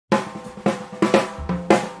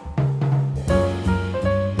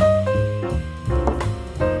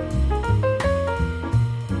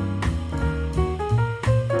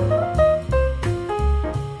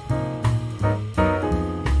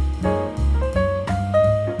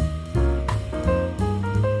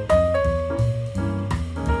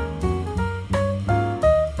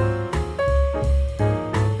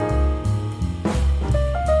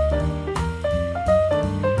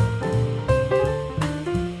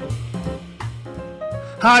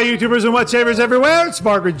Hi, YouTubers and wet shavers everywhere. It's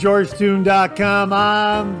Mark with GeorgeToon.com.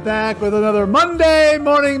 I'm back with another Monday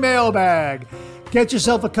morning mailbag. Get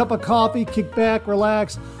yourself a cup of coffee, kick back,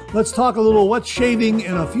 relax. Let's talk a little wet shaving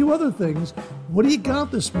and a few other things. What do you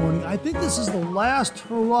got this morning? I think this is the last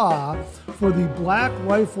hurrah for the Black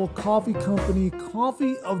Rifle Coffee Company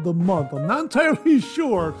Coffee of the Month. I'm not entirely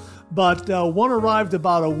sure, but one arrived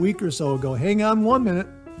about a week or so ago. Hang on 1 minute.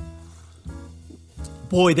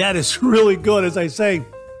 Boy, that is really good. As I say,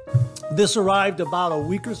 this arrived about a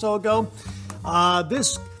week or so ago.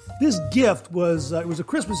 This gift was it was a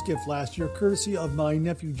Christmas gift last year, courtesy of my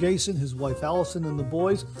nephew Jason, his wife Allison, and the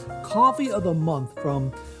boys. Coffee of the Month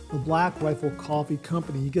from the Black Rifle Coffee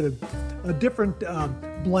Company. You get a different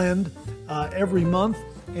blend every month,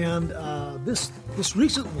 and this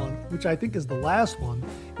recent one, which I think is the last one,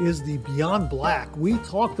 is the Beyond Black. We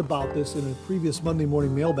talked about this in a previous Monday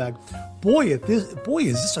morning mailbag. Boy, is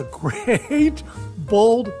this a great,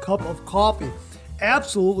 bold cup of coffee.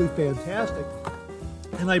 Absolutely fantastic.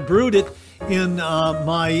 And I brewed it in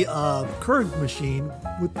my Keurig machine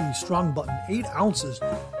with the strong button, 8 ounces.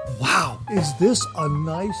 Wow, is this a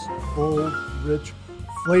nice, bold, rich,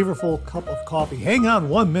 flavorful cup of coffee? Hang on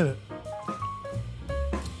 1 minute.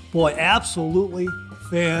 Boy, absolutely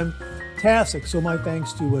fantastic. So my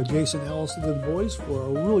thanks to Jason, Allison, and the boys for a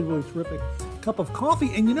really, really terrific cup of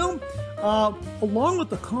coffee. And you know, along with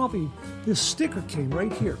the coffee, this sticker came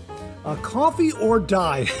right here. Coffee or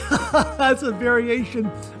die. That's a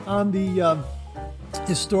variation on the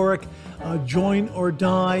historic join or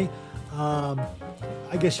die,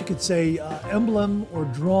 I guess you could say, emblem or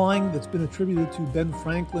drawing that's been attributed to Ben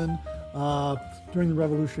Franklin during the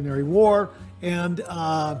Revolutionary War. And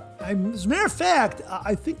as a matter of fact,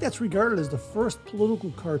 I think that's regarded as the first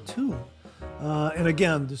political cartoon. And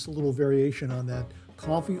again, just a little variation on that.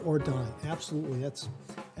 Coffee or die. Absolutely. That's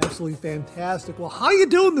absolutely fantastic. Well, how you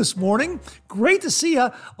doing this morning? Great to see you.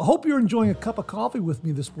 I hope you're enjoying a cup of coffee with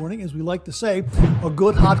me this morning. As we like to say, a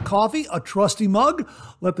good hot coffee, a trusty mug.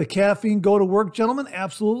 Let the caffeine go to work, gentlemen.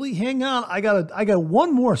 Absolutely. Hang on. I got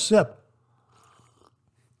one more sip.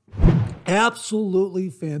 Absolutely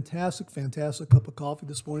fantastic cup of coffee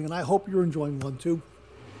this morning, and I hope you're enjoying one too.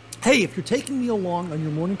 Hey, if you're taking me along on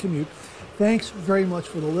your morning commute, thanks very much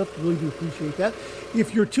for the lift. Really do appreciate that.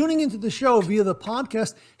 If you're tuning into the show via the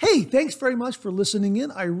podcast, hey, thanks very much for listening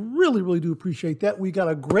in. I really, really do appreciate that. We got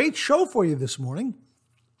a great show for you this morning.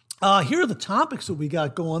 Here are the topics that we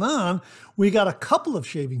got going on. We got a couple of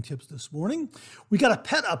shaving tips this morning. We got a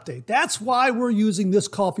pet update. That's why we're using this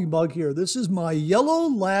coffee mug here. This is my yellow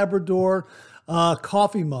Labrador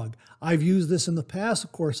coffee mug. I've used this in the past.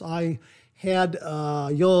 Of course, I had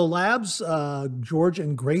yellow labs, George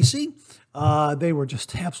and Gracie. They were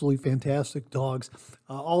just absolutely fantastic dogs.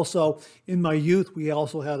 Also, in my youth, we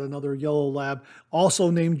also had another yellow lab,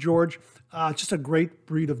 also named George. Just a great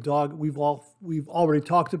breed of dog. We've already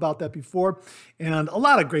talked about that before, and a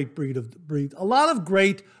lot of great a lot of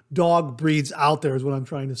great dog breeds out there is what I'm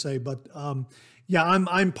trying to say. But yeah,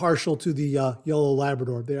 I'm partial to the yellow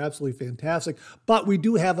Labrador. They're absolutely fantastic. But we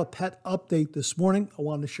do have a pet update this morning. I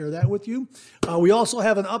wanted to share that with you. We also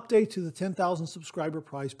have an update to the 10,000 subscriber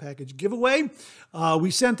prize package giveaway.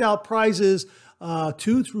 We sent out prizes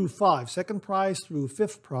 2 through 5, second prize through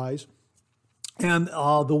 5th prize. And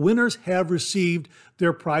the winners have received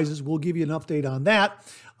their prizes. We'll give you an update on that.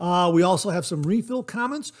 We also have some refill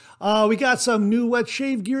comments. We got some new wet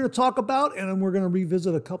shave gear to talk about, and we're going to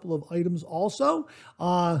revisit a couple of items also.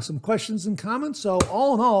 Some questions and comments. So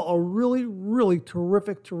all in all, a really, really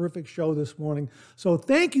terrific show this morning. So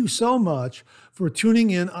thank you so much for tuning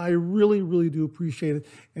in. I really, really do appreciate it.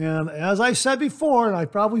 And as I said before, and I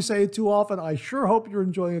probably say it too often, I sure hope you're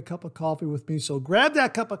enjoying a cup of coffee with me. So grab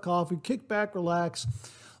that cup of coffee, kick back, relax.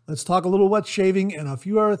 Let's talk a little wet shaving and a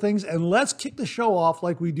few other things, and let's kick the show off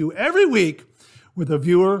like we do every week with a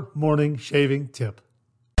viewer morning shaving tip.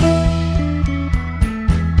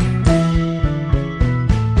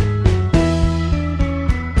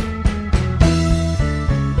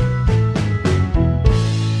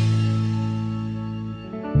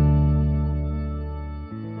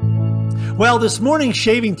 Well, this morning's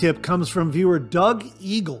shaving tip comes from viewer Doug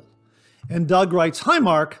Eagle, and Doug writes, "Hi,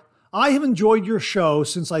 Mark. I have enjoyed your show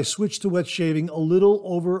since I switched to wet shaving a little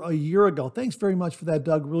over a year ago." Thanks very much for that,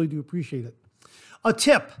 Doug. Really do appreciate it. A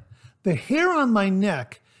tip: the hair on my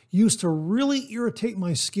neck used to really irritate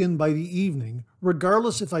my skin by the evening,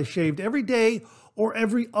 regardless if I shaved every day or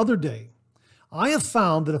every other day. I have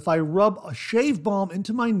found that if I rub a shave balm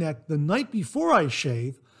into my neck the night before I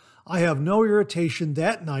shave, I have no irritation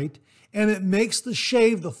that night, and it makes the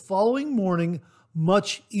shave the following morning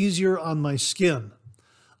much easier on my skin.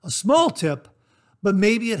 A small tip: but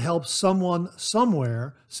maybe it helps someone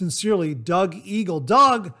somewhere. Sincerely, Doug Eagle.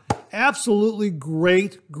 Doug, absolutely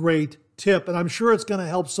great tip. And I'm sure it's going to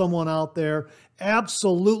help someone out there.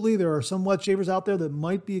 Absolutely. There are some wet shavers out there that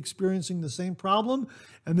might be experiencing the same problem.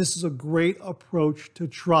 And this is a great approach to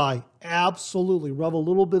try. Absolutely. Rub a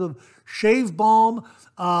little bit of shave balm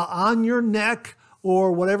on your neck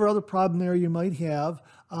or whatever other problem there you might have.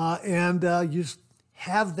 And you just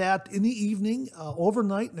have that in the evening,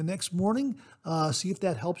 overnight, and the next morning. See if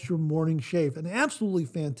that helps your morning shave. An absolutely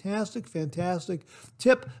fantastic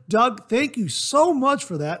tip. Doug, thank you so much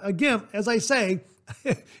for that. Again, as I say,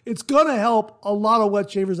 it's going to help a lot of wet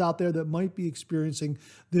shavers out there that might be experiencing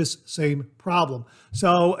this same problem.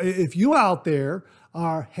 So if you out there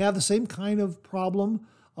have the same kind of problem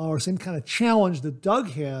or same kind of challenge that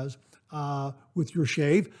Doug has with your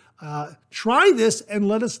shave, try this and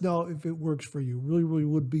let us know if it works for you. Really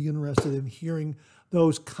would be interested in hearing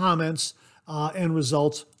those comments and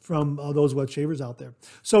results from those wet shavers out there.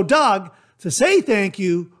 So Doug, to say thank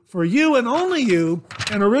you, for you and only you,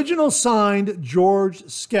 an original signed George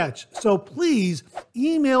sketch. So please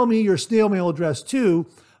email me your snail mail address to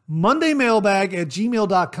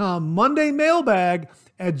mondaymailbag@gmail.com,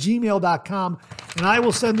 mondaymailbag@gmail.com, and I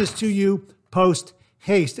will send this to you post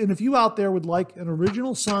haste. And if you out there would like an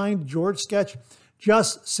original signed George sketch,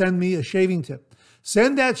 just send me a shaving tip.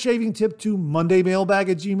 Send that shaving tip to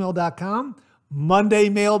mondaymailbag@gmail.com,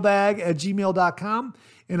 mondaymailbag@gmail.com.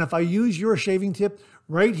 And if I use your shaving tip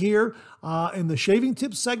right here in the shaving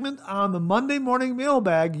tip segment on the Monday morning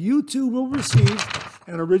mailbag, you too will receive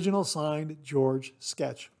an original signed George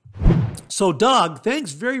sketch. So Doug,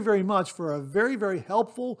 thanks very much for a very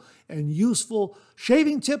helpful and useful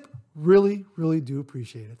shaving tip. Really do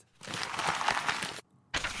appreciate it.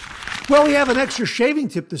 Well, we have an extra shaving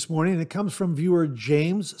tip this morning, and it comes from viewer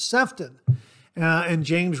James Sefton. And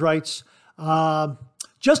James writes,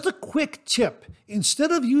 just a quick tip.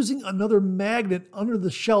 Instead of using another magnet under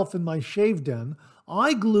the shelf in my shave den,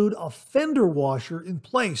 I glued a fender washer in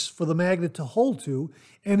place for the magnet to hold to,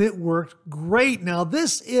 and it worked great. Now,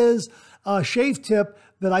 this is a shave tip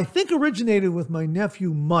that I think originated with my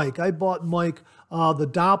nephew, Mike. I bought Mike the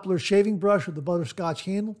Doppler shaving brush with the butterscotch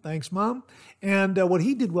handle. Thanks, Mom. And what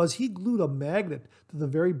he did was he glued a magnet to the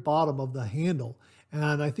very bottom of the handle.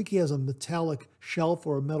 And I think he has a metallic shelf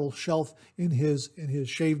or a metal shelf in his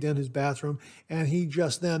shave den, his bathroom. And he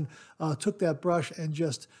just then took that brush and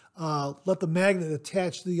just let the magnet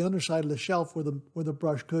attach to the underside of the shelf where the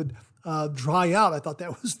brush could dry out. I thought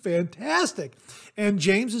that was fantastic. And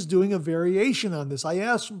James is doing a variation on this. I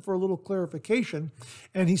asked him for a little clarification,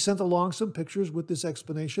 and he sent along some pictures with this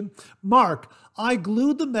explanation. Mark, I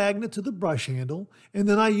glued the magnet to the brush handle, and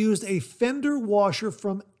then I used a fender washer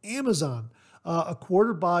from Amazon,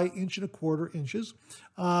 1/4 by 1.25 inches,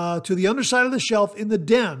 to the underside of the shelf in the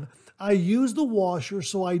den. I used the washer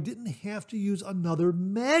so I didn't have to use another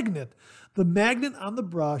magnet. The magnet on the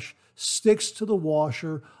brush sticks to the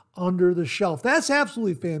washer under the shelf. That's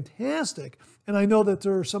absolutely fantastic. And I know that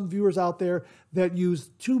there are some viewers out there that use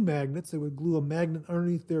 2 magnets. They would glue a magnet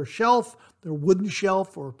underneath their shelf, their wooden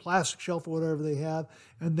shelf or plastic shelf or whatever they have,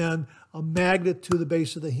 and then a magnet to the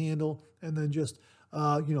base of the handle, and then just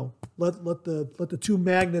let the 2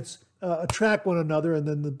 magnets attract one another, and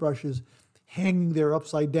then the brush is hanging there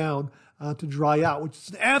upside down to dry out, which is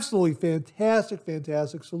an absolutely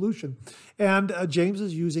fantastic solution. And James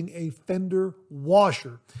is using a fender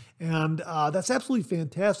washer, and that's absolutely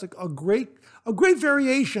fantastic. A great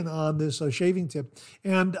variation on this shaving tip,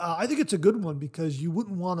 and I think it's a good one because you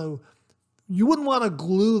wouldn't want to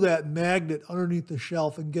glue that magnet underneath the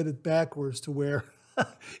shelf and get it backwards to where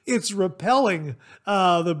it's repelling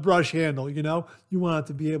the brush handle. You want it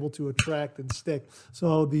to be able to attract and stick.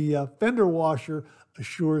 So the fender washer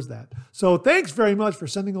assures that. So thanks very much for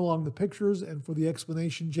sending along the pictures and for the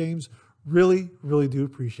explanation, James. Really do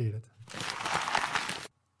appreciate it.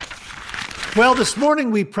 Well, this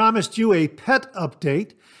morning we promised you a pet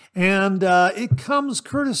update, and it comes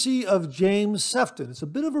courtesy of James Sefton. It's a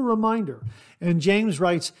bit of a reminder. And James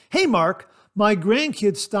writes, "Hey, Mark, my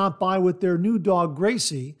grandkids stopped by with their new dog,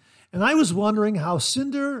 Gracie, and I was wondering how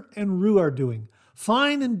Cinder and Rue are doing.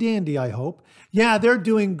 Fine and dandy, I hope." Yeah, they're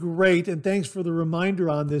doing great, and thanks for the reminder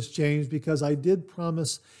on this, James, because I did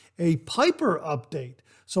promise a Piper update.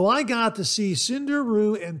 So I got to see Cinder,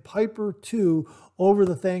 Rue, and Piper too over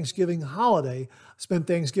the Thanksgiving holiday. Spent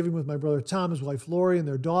Thanksgiving with my brother Tom, his wife Lori, and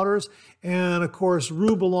their daughters. And of course,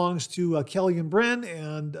 Rue belongs to Kelly and Bren,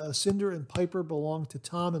 and Cinder and Piper belong to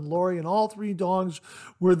Tom and Lori, and all 3 dogs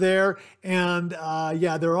were there. And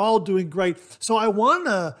yeah, they're all doing great. So I want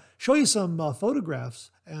to show you some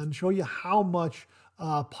photographs and show you how much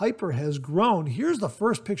Piper has grown. Here's the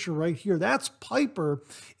first picture right here. That's Piper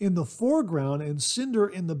in the foreground and Cinder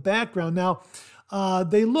in the background. Now,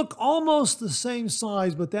 they look almost the same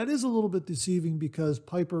size, but that is a little bit deceiving because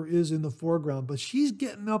Piper is in the foreground, but she's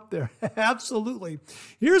getting up there. Absolutely.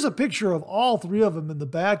 Here's a picture of all three of them in the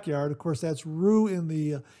backyard. Of course, that's Rue in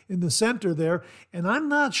the center there, and I'm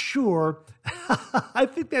not sure. I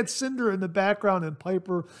think that's Cinder in the background and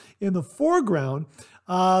Piper in the foreground.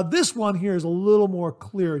 This one here is a little more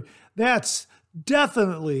clear. That's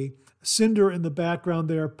definitely Cinder in the background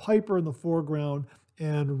there, Piper in the foreground,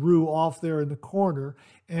 and Rue off there in the corner.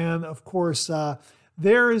 And of course,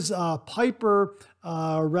 there is Piper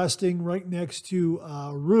resting right next to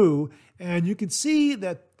Rue. And you can see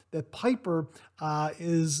that Piper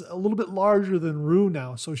is a little bit larger than Rue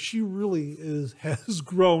now. So she really has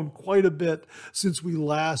grown quite a bit since we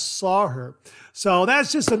last saw her. So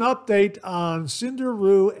that's just an update on Cinder,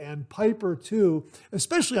 Rue, and Piper too,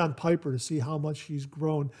 especially on Piper to see how much she's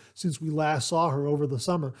grown since we last saw her over the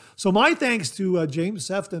summer. So my thanks to James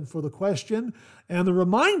Sefton for the question and the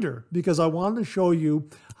reminder, because I wanted to show you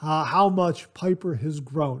how much Piper has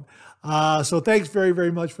grown. So thanks very,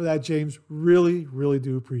 very much for that, James. Really, really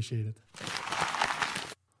do appreciate it.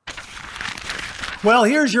 Well,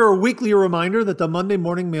 here's your weekly reminder that the Monday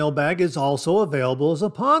Morning Mailbag is also available as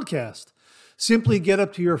a podcast. Simply get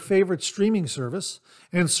up to your favorite streaming service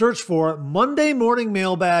and search for Monday Morning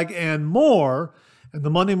Mailbag and more, and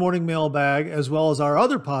the Monday Morning Mailbag, as well as our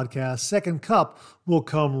other podcast, Second Cup, will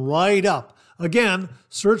come right up. Again,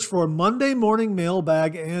 search for Monday Morning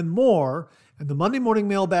Mailbag and more, and the Monday Morning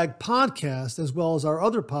Mailbag podcast, as well as our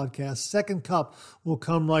other podcast, Second Cup, will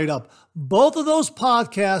come right up. Both of those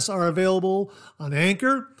podcasts are available on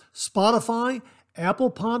Anchor, Spotify,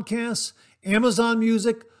 Apple Podcasts, Amazon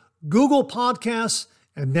Music, Google Podcasts,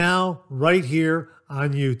 and now right here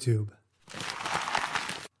on YouTube.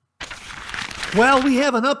 Well, we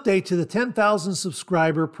have an update to the 10,000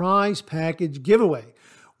 subscriber prize package giveaway.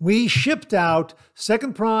 We shipped out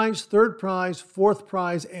second prize, third prize, fourth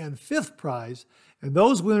prize, and fifth prize, and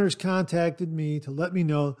those winners contacted me to let me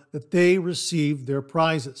know that they received their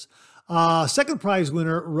prizes. Second prize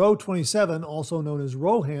winner, Row 27, also known as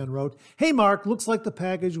Rohan, wrote, "Hey Mark, looks like the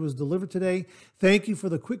package was delivered today. Thank you for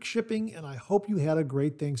the quick shipping, and I hope you had a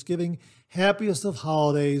great Thanksgiving. Happiest of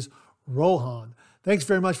holidays, Rohan." Thanks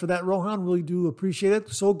very much for that, Rohan. Really do appreciate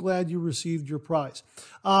it. So glad you received your prize.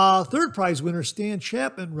 Third prize winner, Stan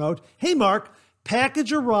Chapman, wrote, "Hey, Mark,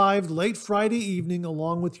 package arrived late Friday evening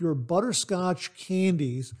along with your butterscotch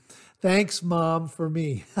candies. Thanks, Mom, for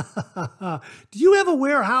me." Do you have a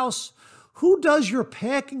warehouse? Who does your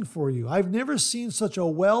packing for you? I've never seen such a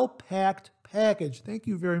well-packed package. Thank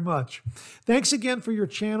you very much. Thanks again for your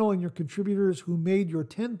channel and your contributors who made your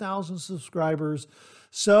 10,000 subscribers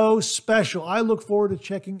so special. I look forward to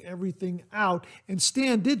checking everything out. And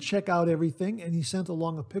Stan did check out everything, and he sent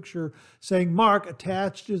along a picture saying, "Mark,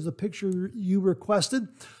 attached is the picture you requested.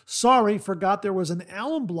 Sorry, forgot there was an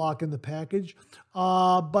alum block in the package,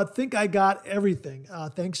 but think I got everything.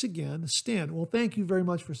 Thanks again, Stan." Well, thank you very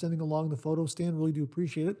much for sending along the photo, Stan. Really do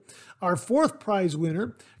appreciate it. Our fourth prize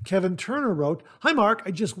winner, Kevin Turner, wrote, "Hi, Mark.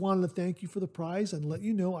 I just wanted to thank you for the prize and let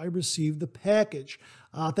you know I received the package."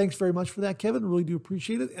 Thanks very much for that, Kevin. Really do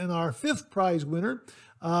appreciate it. And our fifth prize winner,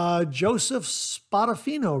 Joseph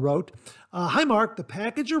Spadafino, wrote, "Hi, Mark. The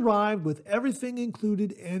package arrived with everything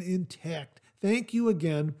included and intact. Thank you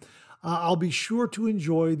again. I'll be sure to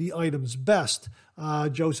enjoy the items. Best,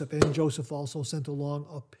 Joseph." And Joseph also sent along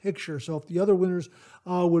a picture. So if the other winners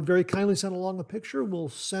would very kindly send along a picture, we'll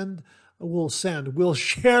share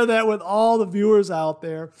that with all the viewers out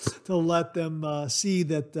there to let them see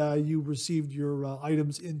that you received your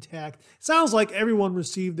items intact. Sounds like everyone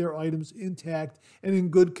received their items intact and in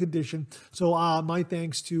good condition. So my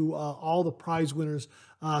thanks to all the prize winners,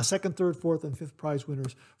 second, third, fourth, and fifth prize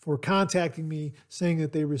winners, for contacting me saying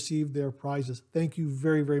that they received their prizes. Thank you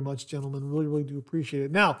very, very much, gentlemen. Really, really do appreciate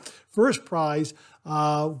it. Now, first prize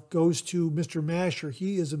goes to Mr. Masher.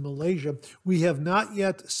 He is in Malaysia. We have not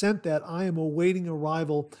yet sent that. I am awaiting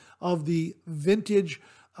arrival of the vintage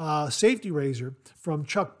safety razor from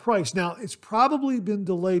Chuck Price. Now, it's probably been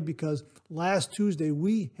delayed because last Tuesday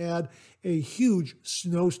we had a huge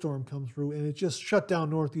snowstorm come through and it just shut down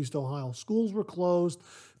Northeast Ohio. Schools were closed.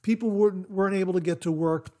 People weren't able to get to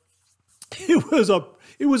work. It was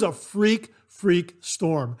a freak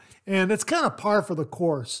storm, and it's kind of par for the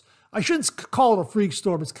course I shouldn't call it a freak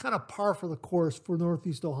storm. It's kind of par for the course for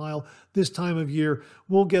Northeast Ohio this time of year.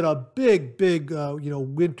 We'll get a big,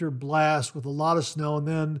 winter blast with a lot of snow. And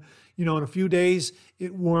then, in a few days,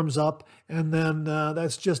 it warms up. And then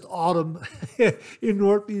that's just autumn in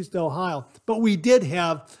Northeast Ohio. But we did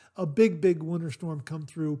have a big winter storm come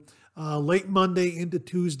through late Monday into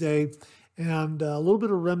Tuesday. And a little bit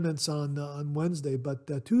of remnants on Wednesday,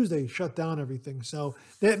 but Tuesday shut down everything. So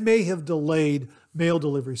that may have delayed mail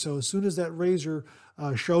delivery. So as soon as that razor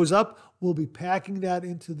shows up, we'll be packing that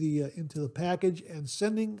into the package and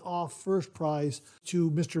sending off first prize to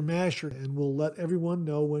Mr. Masher, and we'll let everyone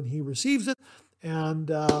know when he receives it and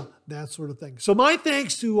that sort of thing. So my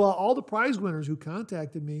thanks to all the prize winners who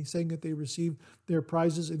contacted me saying that they received their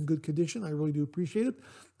prizes in good condition. I really do appreciate it.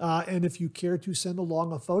 And if you care to send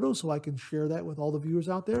along a photo so I can share that with all the viewers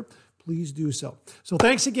out there, please do so. So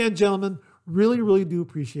thanks again, gentlemen. Really do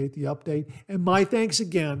appreciate the update. And my thanks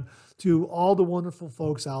again to all the wonderful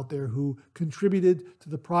folks out there who contributed to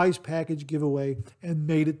the prize package giveaway and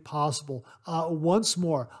made it possible. Once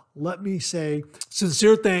more, let me say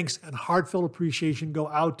sincere thanks and heartfelt appreciation go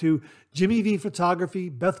out to Jimmy V Photography,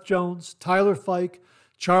 Beth Jones, Tyler Fike,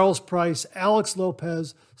 Charles Price, Alex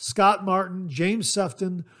Lopez, Scott Martin, James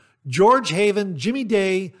Sefton, George Haven, Jimmy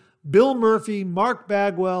Day, Bill Murphy, Mark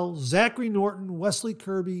Bagwell, Zachary Norton, Wesley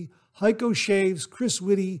Kirby, Heiko Shaves, Chris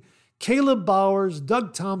Whitty, Caleb Bowers,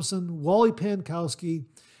 Doug Thompson, Wally Pankowski,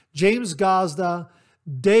 James Gazda,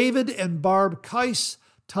 David and Barb Keiss,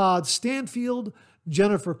 Todd Stanfield,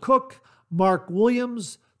 Jennifer Cook, Mark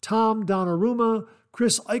Williams, Tom Donnarumma,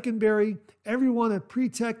 Chris Eikenberry, everyone at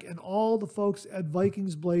Pretech, and all the folks at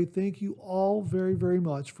Vikings Blade. Thank you all very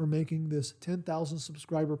much for making this 10,000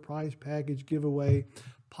 subscriber prize package giveaway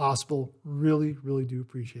possible. Really do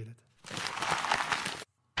appreciate it.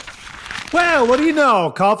 Well, what do you know?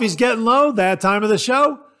 Coffee's getting low. That time of the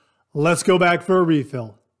show. Let's go back for a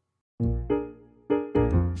refill.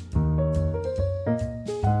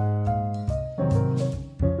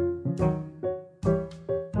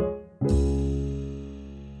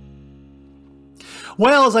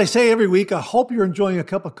 Well, as I say every week, I hope you're enjoying a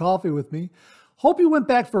cup of coffee with me. Hope you went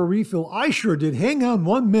back for a refill. I sure did. Hang on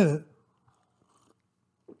 1 minute.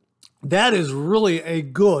 That is really a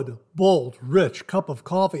good, bold, rich cup of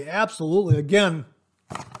coffee. Absolutely. Again,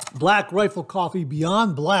 Black Rifle Coffee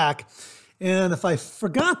Beyond Black. And if I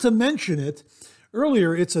forgot to mention it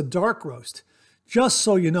earlier, it's a dark roast. Just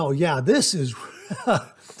so you know, yeah, this is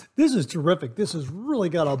this is terrific. This has really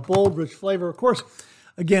got a bold, rich flavor. Of course,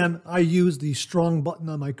 again, I use the strong button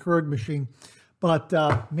on my Keurig machine. But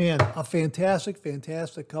man, a fantastic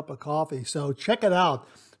cup of coffee. So check it out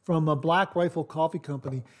from a Black Rifle Coffee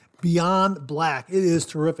Company. Beyond Black. It is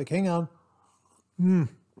terrific. Hang on.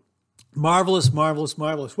 Marvelous.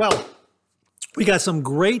 Well, we got some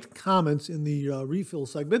great comments in the refill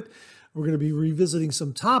segment. We're going to be revisiting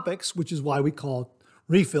some topics, which is why we call it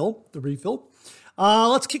Refill, the refill.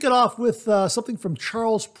 Let's kick it off with something from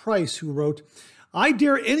Charles Price, who wrote, I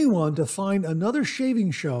dare anyone to find another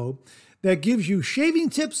shaving show that gives you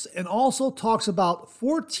shaving tips and also talks about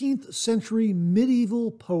 14th century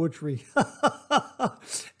medieval poetry.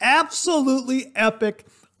 Absolutely epic.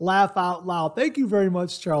 Laugh out loud. Thank you very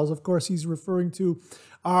much, Charles. Of course, he's referring to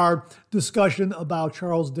our discussion about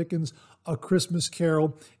Charles Dickens' A Christmas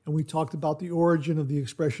Carol, and we talked about the origin of the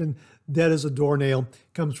expression dead as a doornail.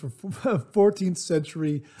 It comes from 14th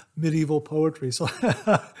century medieval poetry. So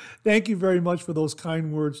thank you very much for those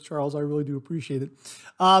kind words, Charles. I really do appreciate it.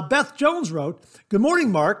 Beth Jones wrote, good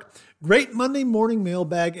morning, Mark. Great Monday morning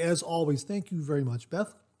mailbag as always. Thank you very much,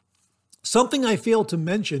 Beth. Something I failed to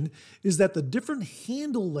mention is that the different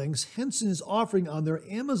handle lengths Henson is offering on their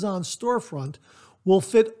Amazon storefront will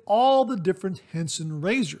fit all the different Henson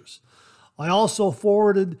razors. I also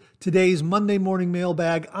forwarded today's Monday morning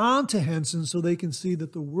mailbag on to Henson so they can see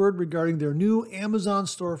that the word regarding their new Amazon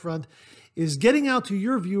storefront is getting out to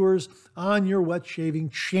your viewers on your wet shaving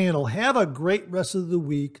channel. Have a great rest of the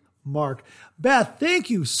week, Mark. Beth, thank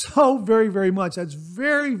you so very much. That's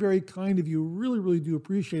very kind of you. Really do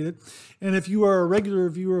appreciate it. And if you are a regular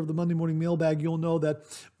viewer of the Monday morning mailbag, you'll know that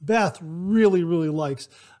Beth really likes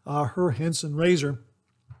her Henson razor.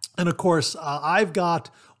 And of course, I've got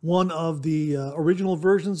one of the original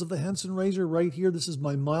versions of the Henson razor right here. This is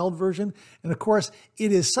my mild version. And of course,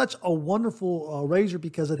 it is such a wonderful razor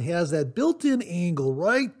because it has that built-in angle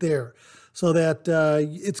right there so that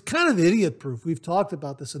it's kind of idiot-proof. We've talked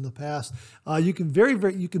about this in the past. You can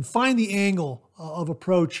you can find the angle of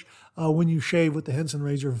approach when you shave with the Henson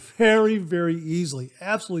razor very, very easily.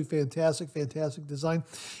 Absolutely fantastic, fantastic design.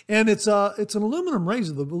 And it's an aluminum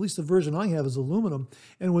razor. At least the version I have is aluminum.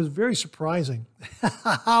 And it was very surprising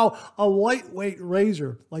how a lightweight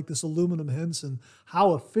razor like this aluminum Henson,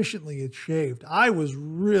 how efficiently it shaved. I was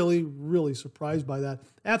really, really surprised by that.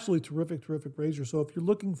 Absolutely terrific, terrific razor. So if you're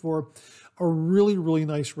looking for a really, really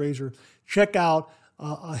nice razor, check out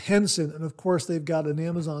a Henson. And of course, they've got an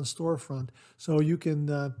Amazon storefront. So you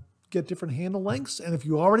can get different handle lengths. And if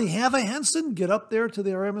you already have a Henson, get up there to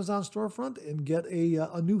their Amazon storefront and get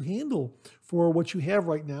a new handle for what you have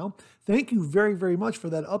right now. Thank you very, very much for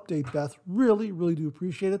that update, Beth. Really, really do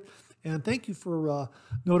appreciate it. And thank you for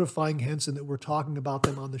notifying Henson that we're talking about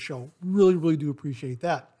them on the show. Really, really do appreciate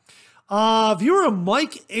that. Viewer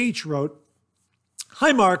Mike H. wrote,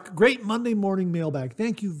 "Hi, Mark. Great Monday morning mailbag.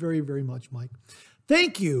 Thank you very, very much, Mike."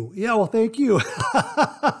 Thank you. Yeah, well, thank you.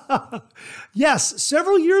 Yes,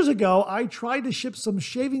 several years ago, I tried to ship some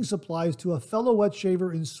shaving supplies to a fellow wet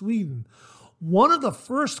shaver in Sweden. One of the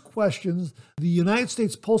first questions the United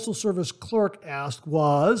States Postal Service clerk asked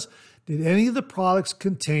was, did any of the products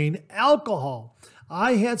contain alcohol?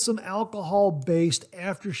 I had some alcohol-based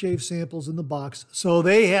aftershave samples in the box, so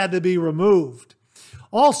they had to be removed.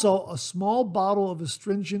 Also, a small bottle of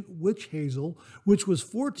astringent witch hazel, which was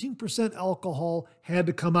 14% alcohol, had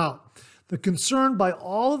to come out. The concern by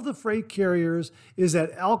all of the freight carriers is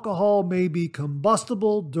that alcohol may be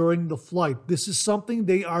combustible during the flight. This is something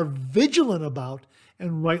they are vigilant about,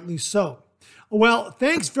 and rightly so. Well,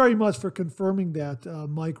 thanks very much for confirming that,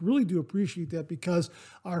 Mike. Really do appreciate that, because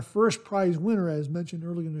our first prize winner, as mentioned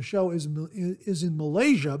earlier in the show, is in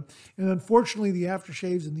Malaysia. And unfortunately, the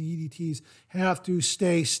aftershaves and the EDTs have to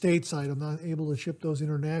stay stateside. I'm not able to ship those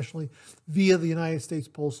internationally via the United States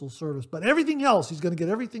Postal Service. But everything else, he's going to get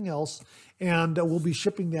everything else, and we'll be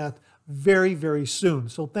shipping that very, very soon.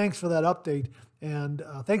 So thanks for that update. And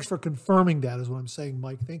thanks for confirming that is what I'm saying,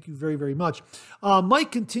 Mike. Thank you very, very much.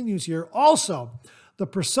 Mike continues here. Also, the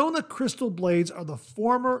Persona crystal blades are the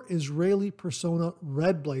former Israeli Persona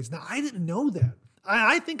red blades. Now, I didn't know that.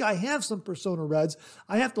 I think I have some Persona reds.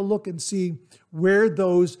 I have to look and see where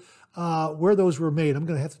those were made. I'm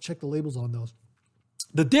going to have to check the labels on those.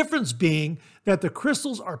 The difference being that the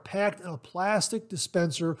crystals are packed in a plastic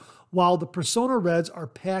dispenser while the Persona reds are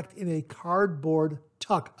packed in a cardboard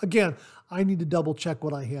tuck. Again, I need to double check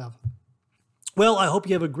what I have. Well, I hope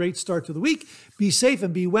you have a great start to the week. Be safe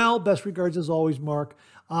and be well. Best regards as always, Mark.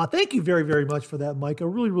 Thank you very, very much for that, Mike. I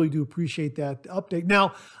really, really do appreciate that update.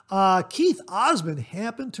 Now, Keith Osmond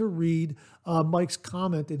happened to read Mike's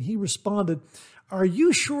comment, and he responded, "Are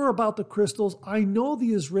you sure about the crystals? I know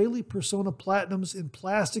the Israeli Persona Platinums in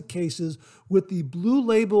plastic cases with the blue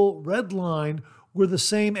label red line were the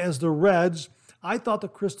same as the reds. I thought the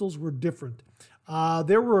crystals were different.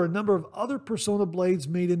 There were a number of other Persona blades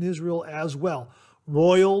made in Israel as well.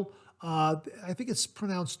 Royal, I think it's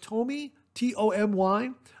pronounced Tomy,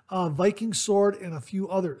 Tomy, Viking Sword, and a few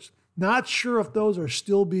others. Not sure if those are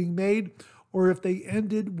still being made or if they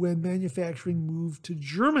ended when manufacturing moved to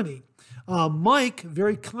Germany." Mike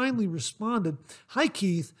very kindly responded, "Hi,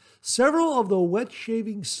 Keith. Several of the wet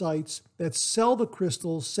shaving sites that sell the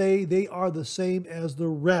crystals say they are the same as the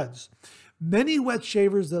reds. Many wet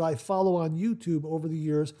shavers that I follow on YouTube over the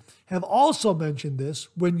years have also mentioned this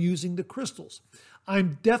when using the crystals.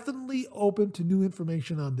 I'm definitely open to new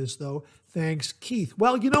information on this, though. Thanks, Keith."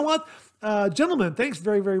 Well, you know what? Gentlemen, thanks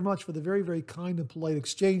very, very much for the very, very kind and polite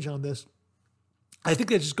exchange on this. I think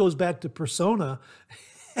that just goes back to Persona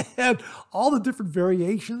and all the different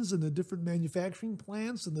variations and the different manufacturing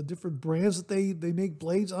plants and the different brands that they make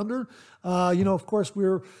blades under. Of course,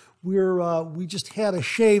 we just had a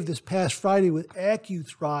shave this past Friday with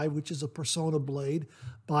AccuThrive, which is a Persona blade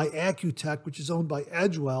by Accutech, which is owned by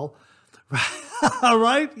Edgewell.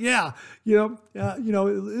 Right? Yeah. It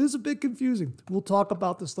is a bit confusing. We'll talk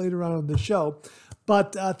about this later on the show.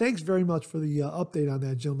 But thanks very much for the update on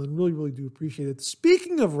that, gentlemen. Really, really do appreciate it.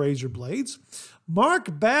 Speaking of razor blades,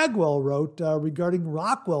 Mark Bagwell wrote regarding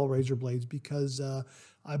Rockwell razor blades, because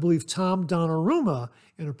I believe Tom Donnarumma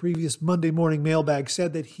in a previous Monday morning mailbag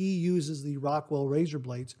said that he uses the Rockwell razor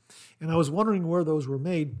blades. And I was wondering where those were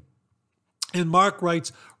made. And Mark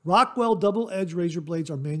writes, Rockwell double-edged razor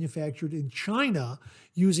blades are manufactured in China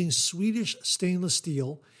using Swedish stainless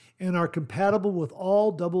steel and are compatible with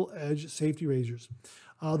all double-edged safety razors.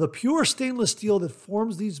 The pure stainless steel that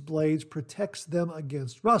forms these blades protects them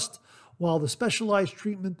against rust, while the specialized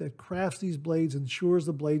treatment that crafts these blades ensures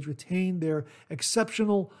the blades retain their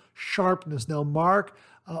exceptional sharpness. Now, Mark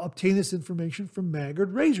obtained this information from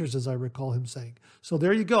Maggard Razors, as I recall him saying. So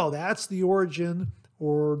there you go. That's the origin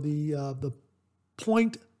or the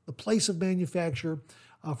point, the place of manufacture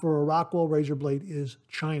for a Rockwell razor blade is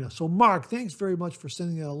China. So Mark, thanks very much for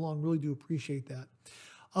sending that along. Really do appreciate that.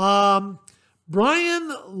 Brian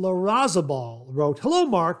Larazabal wrote, "Hello,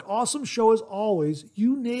 Mark. Awesome show as always.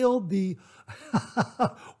 You nailed the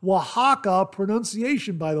Oaxaca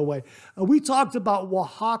pronunciation, by the way. We talked about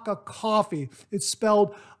Oaxaca coffee. It's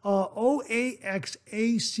spelled Oaxaca.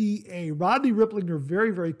 Rodney Ripplinger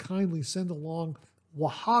very, very kindly sent along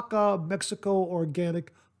Oaxaca, Mexico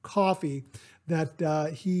organic coffee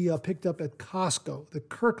that he picked up at Costco, the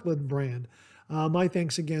Kirkland brand. My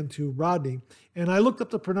thanks again to Rodney. And I looked up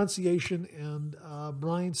the pronunciation, and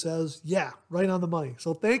Brian says, yeah, right on the money.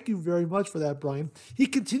 So thank you very much for that, Brian. He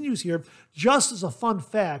continues here, just as a fun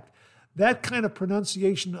fact, that kind of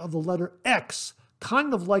pronunciation of the letter X,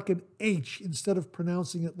 kind of like an H instead of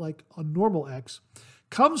pronouncing it like a normal X,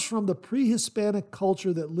 comes from the pre-Hispanic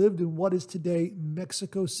culture that lived in what is today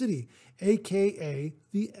Mexico City, a.k.a.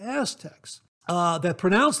 the Aztecs. That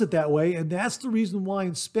pronounced it that way, and that's the reason why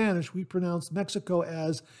in Spanish we pronounce Mexico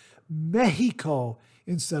as Mexico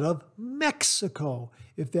instead of Mexico,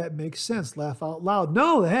 if that makes sense. Laugh out loud.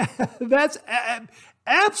 No, that's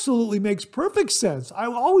absolutely makes perfect sense. I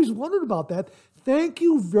always wondered about that. Thank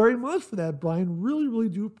you very much for that, Brian. Really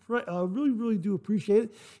do appreciate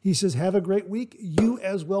it. He says, have a great week. You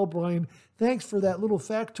as well, Brian. Thanks for that little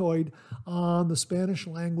factoid on the Spanish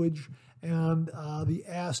language and the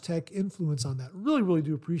Aztec influence on that. Really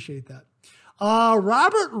do appreciate that.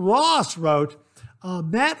 Robert Ross wrote,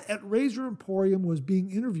 Matt at Razor Emporium was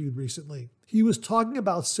being interviewed recently. He was talking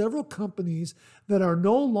about several companies that are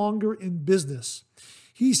no longer in business.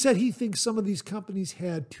 He said he thinks some of these companies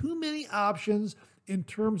had too many options in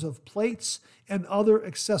terms of plates and other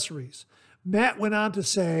accessories. Matt went on to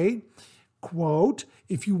say, quote,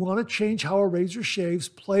 if you want to change how a razor shaves,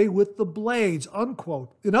 play with the blades,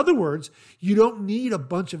 unquote. In other words, you don't need a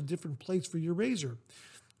bunch of different plates for your razor.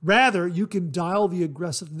 Rather, you can dial the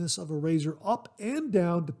aggressiveness of a razor up and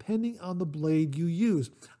down depending on the blade you use.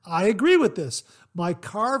 I agree with this. My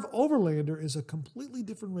Carve Overlander is a completely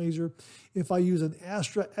different razor if I use an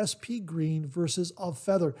Astra SP Green versus a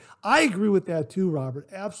Feather. I agree with that too, Robert.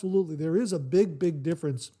 Absolutely. There is a big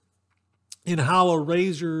difference in how a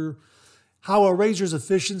razor's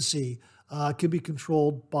efficiency can be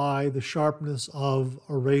controlled by the sharpness of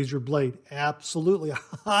a razor blade. Absolutely.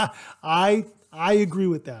 I agree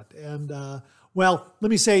with that. And well, let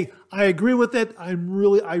me say, I agree with it. I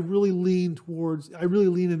really lean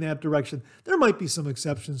in that direction. There might be some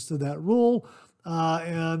exceptions to that rule.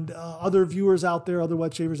 And other viewers out there, other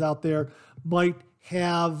wet shavers out there might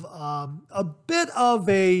have a bit of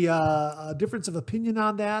a difference of opinion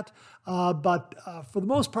on that. But for the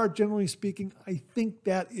most part, generally speaking, I think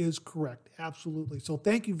that is correct. Absolutely. So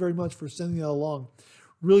thank you very much for sending that along.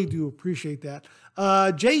 Really do appreciate that.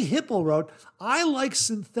 Jay Hipple wrote, I like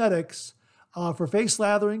synthetics for face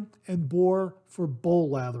lathering and Boar for bowl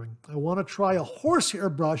lathering. I want to try a horsehair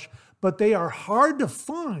brush, but they are hard to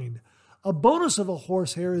find. A bonus of a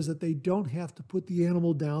horsehair is that they don't have to put the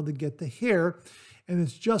animal down to get the hair, and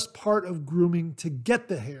it's just part of grooming to get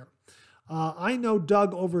the hair. I know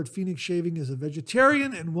Doug over at Phoenix Shaving is a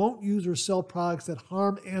vegetarian and won't use or sell products that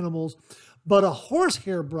harm animals, but a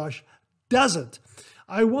horsehair brush doesn't.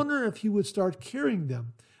 I wonder if he would start carrying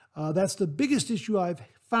them. That's the biggest issue I've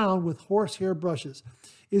found with horsehair brushes,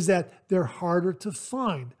 is that they're harder to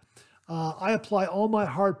find. I apply all my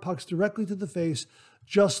hard pucks directly to the face,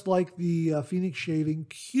 just like the Phoenix Shaving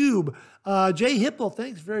Cube. Jay Hipple,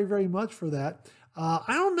 thanks very much for that.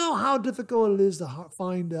 I don't know how difficult it is to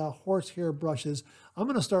find horsehair brushes. I'm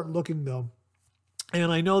going to start looking, though.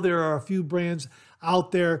 And I know there are a few brands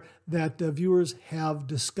out there that viewers have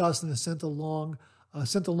discussed and have sent along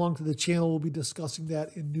to the channel. We'll be discussing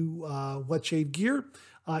that in new Wet Shave gear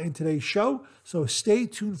in today's show. So stay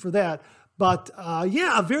tuned for that. But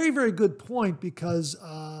yeah, a very good point, because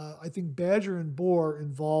I think Badger and Boar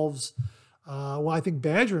involves, I think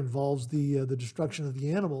Badger involves the destruction of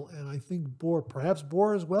the animal, and I think Boar, perhaps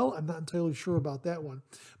Boar as well. I'm not entirely sure about that one.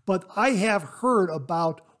 But I have heard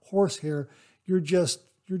about horsehair. You're just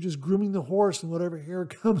grooming the horse, and whatever hair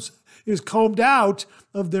is combed out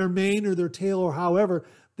of their mane or their tail or however,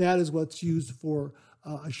 that is what's used for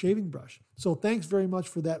a shaving brush. So thanks very much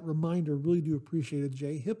for that reminder. Really do appreciate it,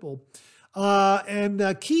 Jay Hipple.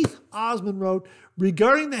 And Keith Osmond wrote,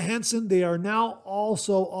 regarding the Henson, they are now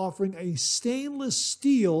also offering a stainless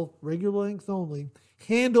steel, regular length only,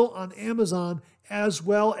 handle on Amazon, as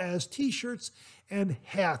well as t-shirts and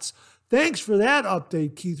hats. Thanks for that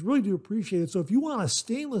update, Keith. Really do appreciate it. So if you want a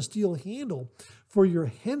stainless steel handle for your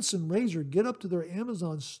Henson razor. Get up to their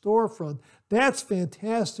Amazon storefront. That's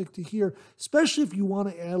fantastic to hear, especially if you want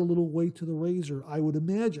to add a little weight to the razor, I would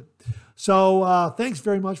imagine. So thanks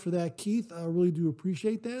very much for that, Keith. I really do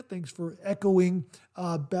appreciate that. Thanks for echoing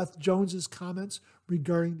Beth Jones's comments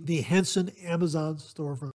regarding the Henson Amazon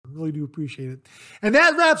storefront. Really do appreciate it. And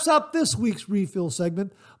that wraps up this week's refill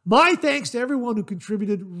segment. My thanks to everyone who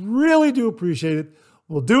contributed. Really do appreciate it.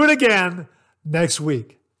 We'll do it again next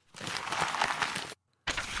week.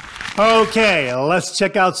 Okay, let's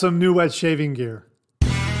check out some new wet shaving gear.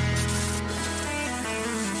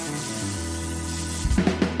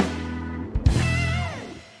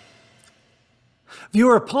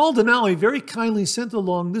 Viewer Paul Denali very kindly sent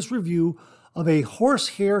along this review of a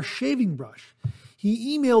horsehair shaving brush.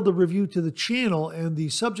 He emailed the review to the channel, and the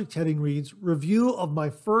subject heading reads, "Review of my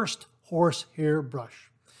first horsehair brush."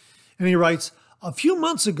 And he writes, "A few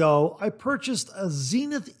months ago, I purchased a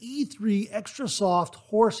Zenith E3 Extra Soft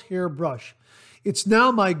horsehair brush. It's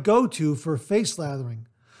now my go-to for face lathering.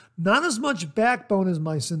 Not as much backbone as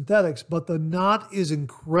my synthetics, but the knot is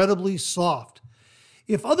incredibly soft.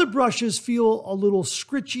 If other brushes feel a little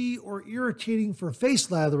scritchy or irritating for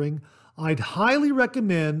face lathering, I'd highly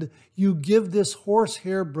recommend you give this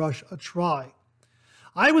horsehair brush a try.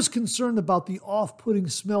 I was concerned about the off-putting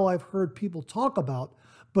smell I've heard people talk about,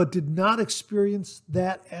 but did not experience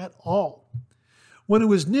that at all. When it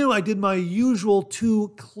was new, I did my usual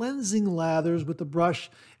 2 cleansing lathers with the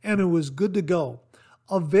brush, and it was good to go.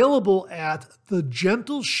 Available at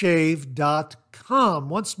thegentleshave.com.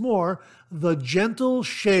 Once more,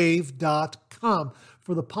 thegentleshave.com.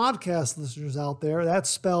 For the podcast listeners out there, that's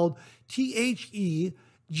spelled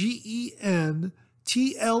TheGentleshave.com,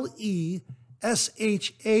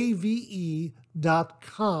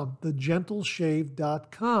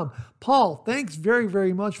 thegentleshave.com. Paul, thanks very,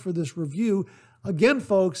 very much for this review. Again,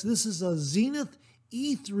 folks, this is a Zenith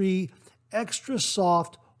E3 Extra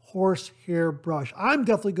Soft horsehair brush. I'm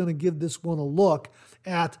definitely going to give this one a look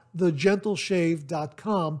at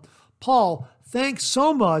thegentleshave.com. Paul, thanks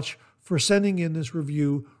so much for sending in this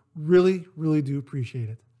review. Really, really do appreciate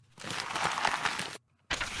it.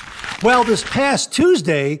 Well, this past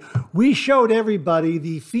Tuesday, we showed everybody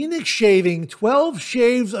the Phoenix Shaving 12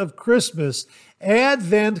 Shaves of Christmas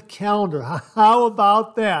Advent Calendar. How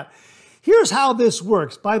about that? Here's how this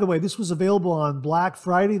works. By the way, this was available on Black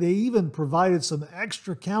Friday. They even provided some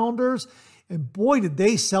extra calendars, and boy, did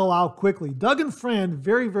they sell out quickly. Doug and Fran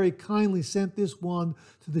very, very kindly sent this one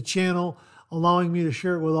to the channel, allowing me to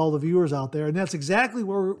share it with all the viewers out there. And that's exactly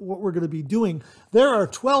what we're going to be doing. There are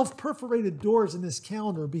 12 perforated doors in this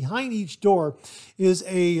calendar. Behind each door is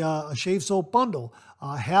a shave soap bundle,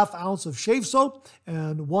 a half ounce of shave soap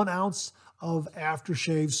and 1 ounce of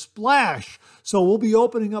aftershave splash. So we'll be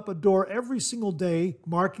opening up a door every single day,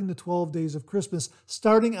 marking the 12 days of Christmas,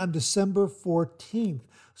 starting on December 14th.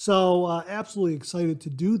 So absolutely excited to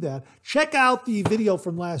do that. Check out the video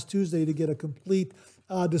from last Tuesday to get a complete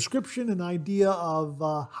description and idea of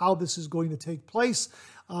how this is going to take place.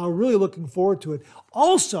 Really looking forward to it.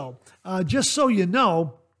 Also, just so you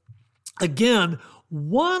know, again,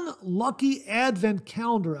 one lucky Advent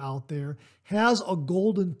calendar out there has a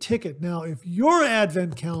golden ticket. Now, if your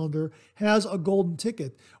Advent calendar has a golden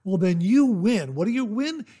ticket, well, then you win. What do you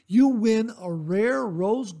win? You win a rare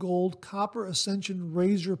rose gold copper Ascension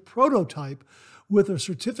razor prototype with a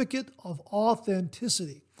certificate of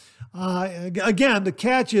authenticity. Again, the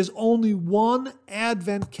catch is only one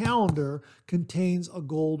Advent calendar contains a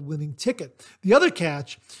gold winning ticket. The other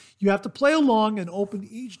catch, you have to play along and open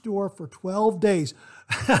each door for 12 days.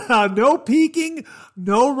 No peeking,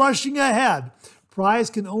 no rushing ahead. Prize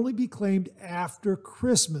can only be claimed after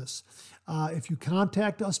Christmas. If you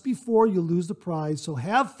contact us before, you lose the prize. So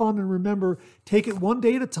have fun, and remember, take it one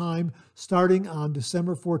day at a time, starting on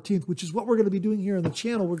December 14th, which is what we're going to be doing here on the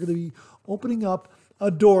channel. We're going to be opening up a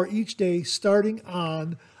door each day starting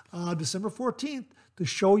on December 14th to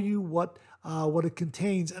show you what it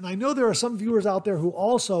contains. And I know there are some viewers out there who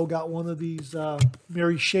also got one of these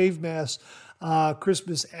Merry Shave Mass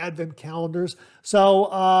Christmas Advent calendars.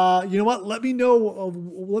 So you know what? Let me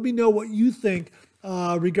know what you think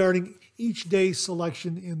regarding each day's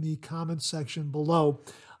selection in the comments section below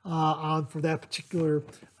for that particular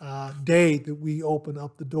day that we open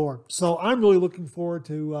up the door. So I'm really looking forward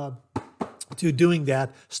to doing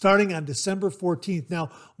that starting on December 14th. Now,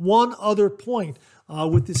 one other point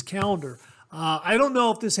with this calendar. I don't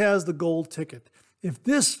know if this has the gold ticket. If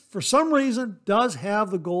this, for some reason, does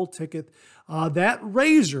have the gold ticket, that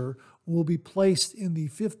razor will be placed in the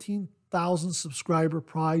 15,000 subscriber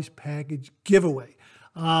prize package giveaway.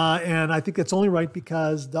 And I think that's only right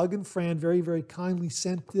because Doug and Fran very, very kindly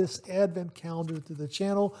sent this advent calendar to the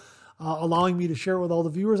channel, allowing me to share it with all the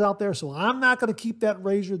viewers out there. So I'm not going to keep that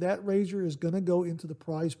razor. That razor is going to go into the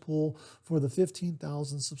prize pool for the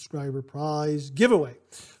 15,000 subscriber prize giveaway.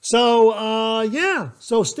 So, yeah,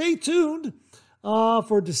 so stay tuned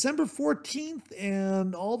for December 14th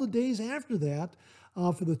and all the days after that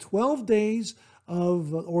for the 12 days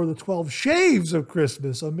of, or the 12 shaves of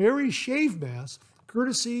Christmas, a Merry Shave Mass,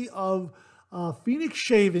 courtesy of Phoenix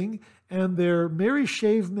Shaving and their Merry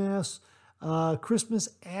Shave Mass Christmas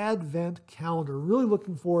Advent Calendar. Really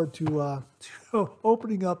looking forward to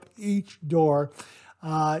opening up each door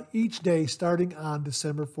each day starting on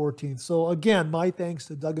December 14th. So again, my thanks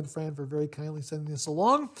to Doug and Fran for very kindly sending this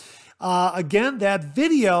along. Again, that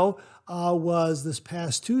video was this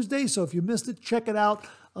past Tuesday, so if you missed it, check it out.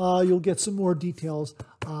 You'll get some more details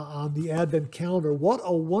on the Advent Calendar. What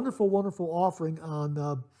a wonderful, wonderful offering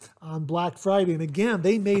on Black Friday. And again,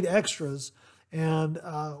 they made extras. And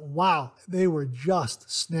wow, they were just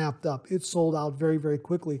snapped up. It sold out very, very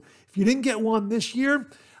quickly. If you didn't get one this year,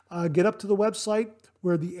 get up to the website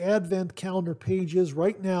where the Advent Calendar page is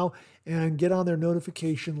right now and get on their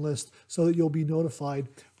notification list so that you'll be notified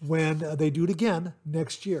when they do it again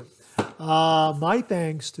next year. My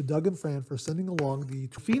thanks to Doug and Fran for sending along the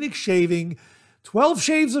Phoenix Shaving 12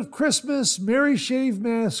 Shaves of Christmas Merry Shave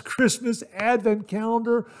Mass Christmas Advent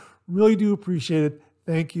Calendar. Really do appreciate it.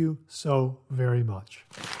 Thank you so very much.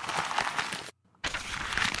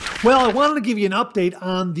 Well, I wanted to give you an update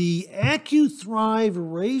on the AccuThrive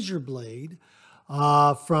razor blade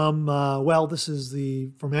from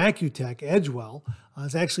Accutech, Edgewell.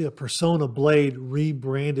 It's actually a Persona blade,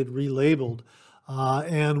 rebranded, relabeled.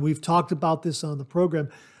 And we've talked about this on the program.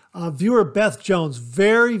 Viewer Beth Jones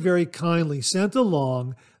very, very kindly sent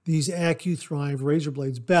along these AccuThrive razor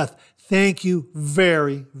blades. Beth, thank you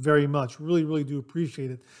very, very much. Really, really do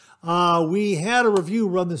appreciate it. We had a review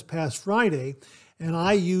run this past Friday, and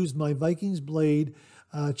I used my Vikings Blade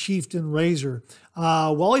Chieftain razor.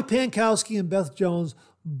 Wally Pankowski and Beth Jones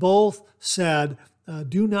both said,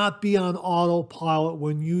 do not be on autopilot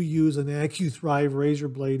when you use an AccuThrive razor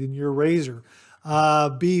blade in your razor.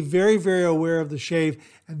 Be very, very aware of the shave,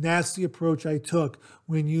 and that's the approach I took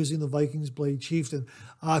when using the Vikings Blade Chieftain.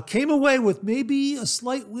 Came away with maybe a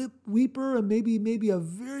slight weeper and maybe a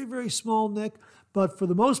very, very small nick, but for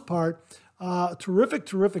the most part, terrific,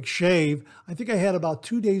 terrific shave. I think I had about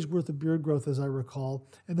 2 days worth of beard growth, as I recall,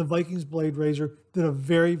 and the Vikings Blade razor did a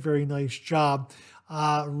very, very nice job.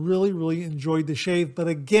 Really, really enjoyed the shave, but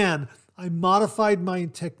again, I modified my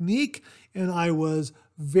technique, and I was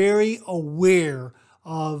very aware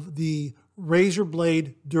of the razor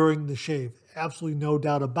blade during the shave. Absolutely no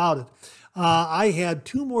doubt about it. I had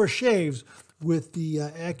 2 more shaves with the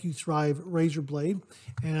AccuThrive razor blade,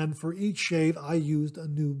 and for each shave, I used a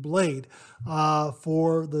new blade.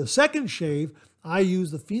 For the second shave, I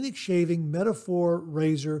used the Phoenix Shaving Metaphor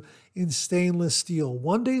razor in stainless steel.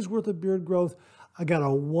 1 day's worth of beard growth. I got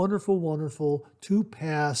a wonderful, wonderful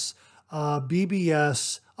 2-pass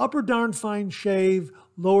BBS, upper darn fine shave,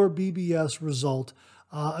 lower BBS result.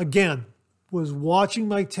 Again, was watching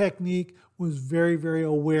my technique, was very, very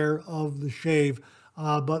aware of the shave,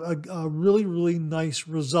 but a really, really nice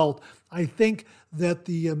result. I think that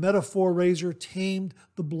the Metaphor razor tamed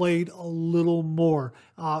the blade a little more.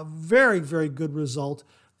 Very, very good result.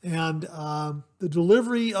 And the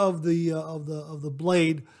delivery of the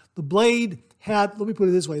blade had, let me put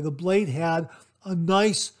it this way, the blade had a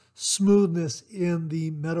nice smoothness in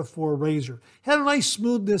the Metaphor razor. Had a nice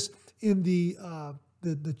smoothness in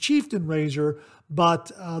the Chieftain razor,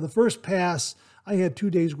 but the first pass, I had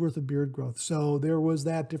 2 days worth of beard growth. So there was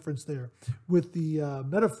that difference there. With the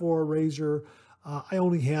Metaphor razor, I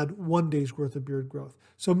only had 1 day's worth of beard growth.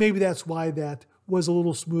 So maybe that's why that was a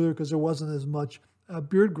little smoother, because there wasn't as much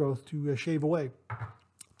beard growth to shave away.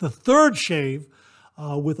 The third shave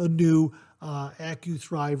with a new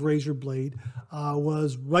AccuThrive razor blade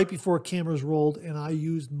was right before cameras rolled, and I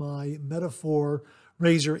used my Metaphor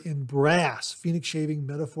razor in brass, Phoenix Shaving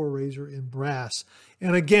Metaphor razor in brass.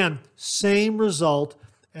 And again, same result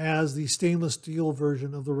as the stainless steel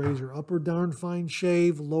version of the razor. Upper darn fine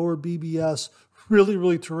shave, lower BBS, really,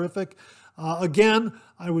 really terrific. Again,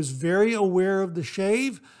 I was very aware of the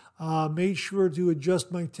shave, made sure to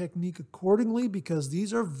adjust my technique accordingly because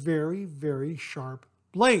these are very, very sharp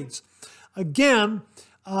blades. Again,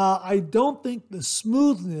 I don't think the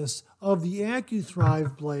smoothness of the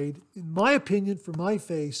AccuThrive blade, in my opinion, for my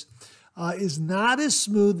face, is not as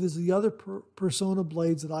smooth as the other Persona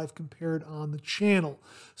blades that I've compared on the channel.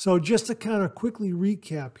 So just to kind of quickly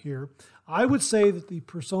recap here, I would say that the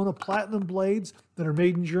Persona Platinum blades that are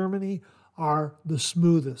made in Germany are the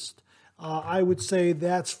smoothest. I would say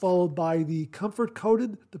that's followed by the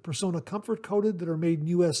Persona Comfort Coated that are made in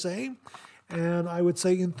USA. And I would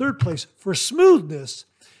say in third place for smoothness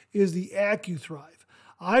is the AccuThrive.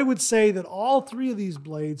 I would say that all three of these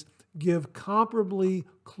blades give comparably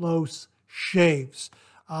close shaves.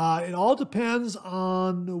 It all depends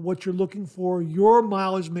on what you're looking for. Your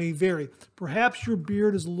mileage may vary. Perhaps your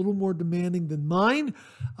beard is a little more demanding than mine,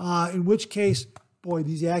 in which case, boy,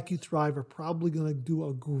 these AccuThrive are probably going to do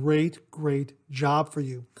a great, great job for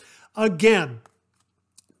you. Again,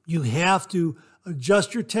 you have to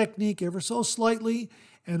adjust your technique ever so slightly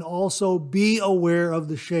and also be aware of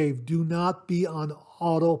the shave. Do not be on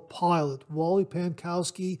autopilot. Wally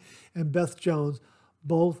Pankowski and Beth Jones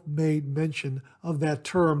both made mention of that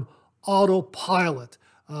term, autopilot.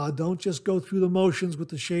 Don't just go through the motions with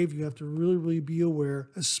the shave. You have to really, really be aware,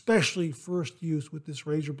 especially first use with this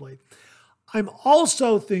razor blade. I'm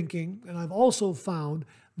also thinking, and I've also found,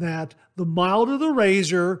 that the milder the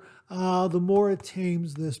razor, the more it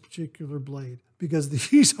tames this particular blade, because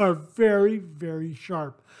these are very, very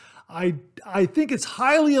sharp. I think it's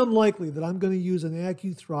highly unlikely that I'm going to use an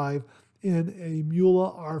AccuThrive in a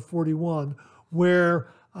Mula R41, where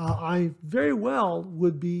I very well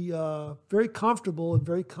would be very comfortable and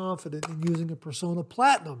very confident in using a Persona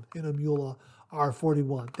Platinum in a Mula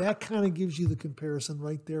R41. That kind of gives you the comparison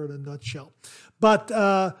right there in a nutshell. But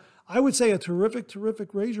I would say a terrific,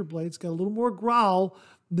 terrific razor blade. It's got a little more growl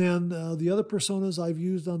than the other Personas I've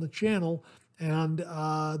used on the channel. And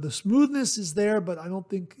the smoothness is there, but I don't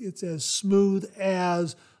think it's as smooth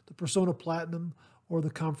as the Persona Platinum or the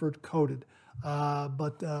Comfort Coated.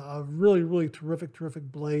 But a really, really terrific, terrific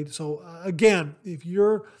blade. So again, if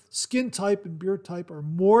your skin type and beard type are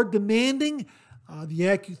more demanding, the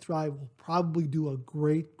AccuThrive will probably do a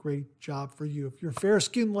great, great job for you. If you're fair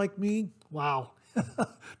skinned like me, wow.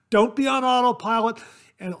 Don't be on autopilot,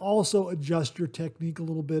 and also adjust your technique a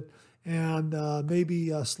little bit, and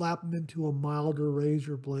maybe slap them into a milder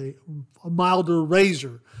razor blade, a milder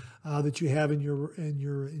razor that you have in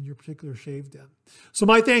your particular shave den. So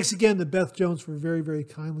my thanks again to Beth Jones for very, very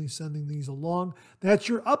kindly sending these along. That's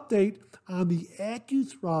your update on the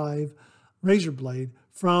AccuThrive razor blade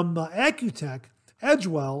from Accutech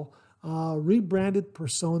Edgewell, rebranded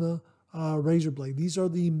Persona razor blade. These are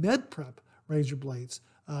the MedPrep razor blades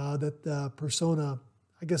that Persona,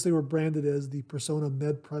 I guess they were branded as the Persona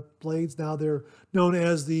MedPrep blades. Now they're known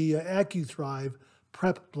as the AccuThrive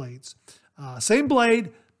Prep blades. Same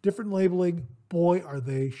blade, different labeling. Boy, are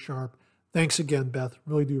they sharp. Thanks again, Beth.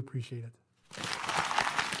 Really do appreciate it.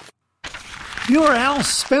 Dealer Al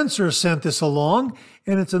Spencer sent this along,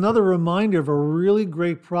 and it's another reminder of a really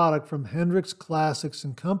great product from Hendrix Classics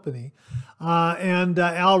and Company.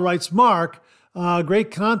 Al writes, Mark, great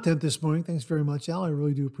content this morning. Thanks very much, Al. I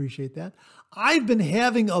really do appreciate that. I've been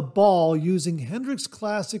having a ball using Hendrix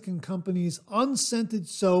Classic and Company's unscented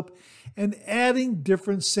soap and adding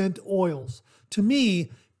different scent oils. To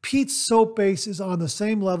me, Pete's soap base is on the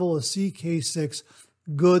same level as CK6.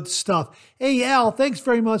 Good stuff. Hey, Al, thanks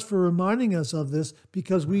very much for reminding us of this,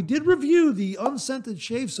 because we did review the unscented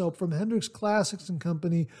shave soap from Hendrix Classics and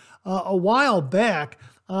Company a while back.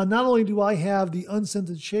 Not only do I have the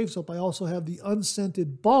unscented shave soap, I also have the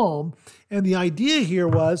unscented balm. And the idea here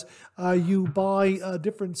was you buy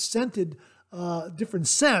different scents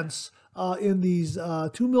in these 2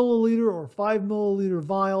 milliliter or 5 milliliter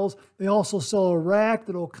vials. They also sell a rack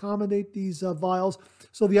that will accommodate these vials.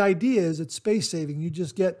 So the idea is it's space saving. You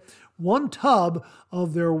just get one tub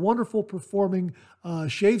of their wonderful performing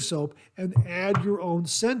shave soap and add your own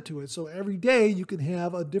scent to it. So every day you can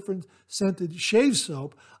have a different scented shave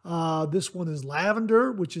soap. This one is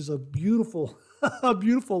lavender, which is a beautiful, a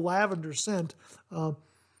beautiful lavender scent.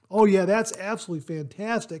 Oh yeah, that's absolutely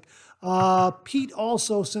fantastic. Pete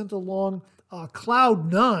also sent along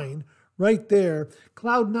Cloud 9 right there.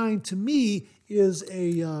 Cloud 9 to me is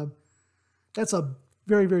that's a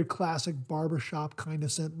very, very classic barbershop kind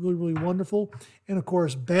of scent. Really, really wonderful. And of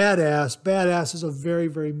course, Badass. Badass is a very,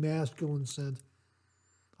 very masculine scent.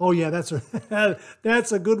 Oh yeah, that's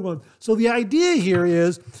a good one. So the idea here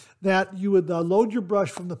is that you would load your brush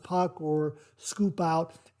from the puck or scoop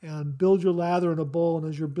out and build your lather in a bowl. And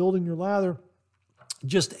as you're building your lather,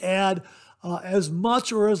 just add as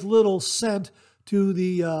much or as little scent to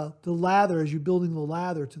the lather as you're building the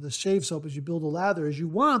lather, to the shave soap as you build the lather as you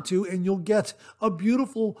want to, and you'll get a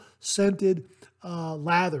beautiful scented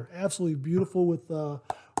lather. Absolutely beautiful with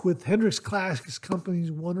with Hendrix Classics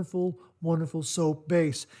Company's wonderful, wonderful soap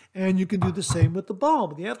base. And you can do the same with the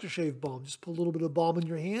balm, the aftershave balm. Just put a little bit of balm in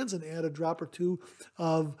your hands and add a drop or two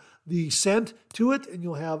of the scent to it, and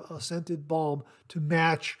you'll have a scented balm to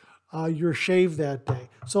match your shave that day.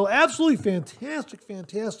 So absolutely fantastic,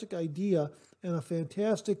 fantastic idea and a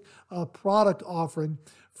fantastic product offering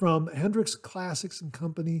from Hendrix Classics and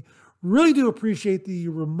Company. Really do appreciate the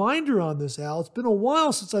reminder on this, Al. It's been a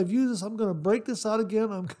while since I've used this. I'm going to break this out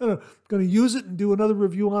again. I'm going to use it and do another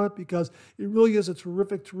review on it because it really is a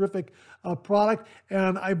terrific, terrific product.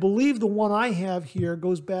 And I believe the one I have here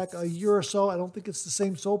goes back a year or so. I don't think it's the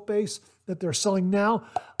same soap base that they're selling now.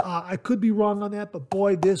 I could be wrong on that, but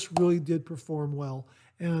boy, this really did perform well.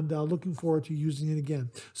 And looking forward to using it again.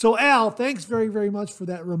 So Al, thanks very, very much for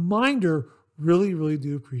that reminder. Really, really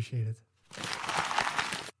do appreciate it.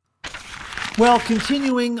 Well,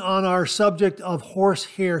 continuing on our subject of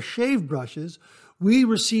horsehair shave brushes, we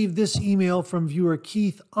received this email from viewer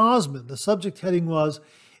Keith Osmond. The subject heading was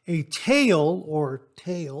a tail, or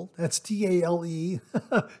tail, that's T-A-L-E,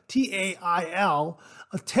 T-A-I-L,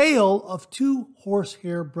 a tail of 2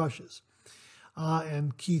 horsehair brushes.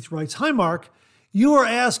 And Keith writes, "Hi, Mark. You are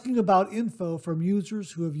asking about info from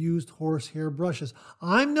users who have used horsehair brushes.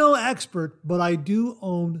 I'm no expert, but I do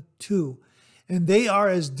own 2. And they are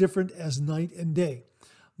as different as night and day.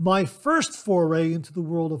 My first foray into the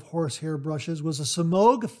world of horsehair brushes was a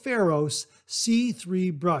Semogue Pharos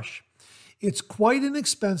C3 brush. It's quite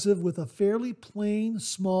inexpensive with a fairly plain,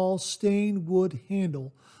 small stained wood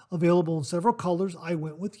handle, available in several colors. I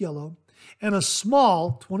went with yellow, and a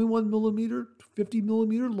small 21 millimeter, 50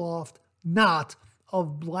 millimeter loft knot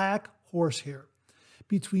of black horsehair,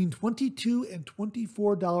 between $22 and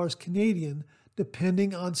 $24 Canadian,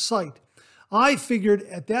 depending on site. I figured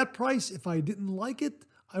at that price, if I didn't like it,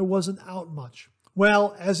 I wasn't out much.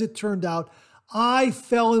 Well, as it turned out, I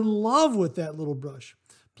fell in love with that little brush.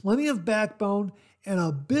 Plenty of backbone and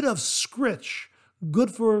a bit of scritch,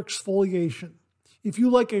 good for exfoliation. If you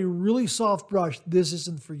like a really soft brush, this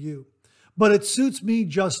isn't for you. But it suits me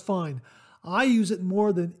just fine. I use it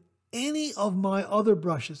more than any of my other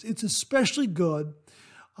brushes. It's especially good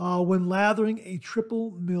when lathering a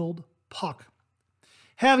triple milled puck.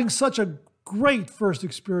 Having such a great first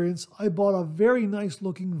experience, I bought a very nice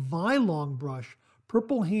looking Vylong brush,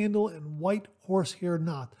 purple handle and white horsehair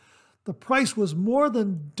knot. The price was more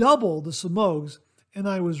than double the Semogue's, and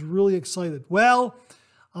I was really excited. Well,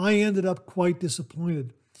 I ended up quite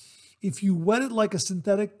disappointed. If you wet it like a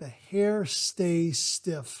synthetic, the hair stays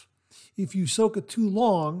stiff. If you soak it too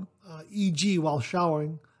long, e.g. while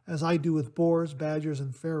showering, as I do with boars, badgers,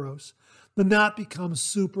 and pharaohs, the knot becomes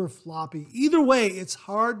super floppy. Either way, it's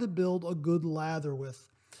hard to build a good lather with.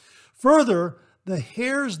 Further, the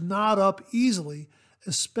hairs knot up easily,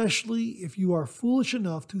 especially if you are foolish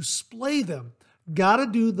enough to splay them. Gotta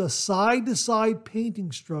do the side-to-side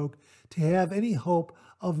painting stroke to have any hope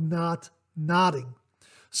of not knotting.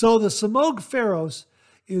 So the Semogue Pharos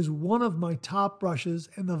is one of my top brushes,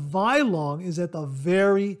 and the Vylong is at the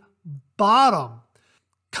very bottom.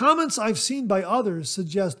 Comments I've seen by others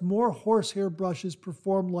suggest more horsehair brushes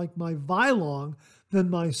perform like my Vylong than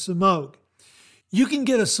my Semogue. You can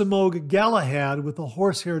get a Semogue Galahad with a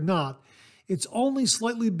horsehair knot. It's only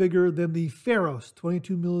slightly bigger than the Pharos,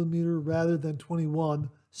 22 millimeter rather than 21,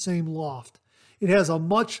 same loft. It has a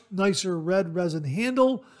much nicer red resin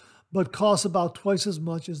handle, but costs about twice as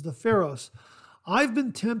much as the Pharos. I've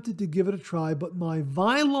been tempted to give it a try, but my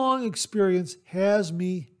Vylong experience has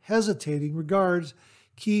me hesitating. Regards,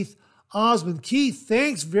 Keith Osmond. Keith,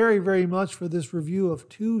 thanks very, very much for this review of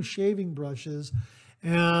 2 shaving brushes,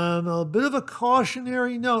 and a bit of a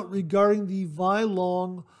cautionary note regarding the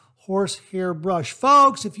Vylong horsehair brush.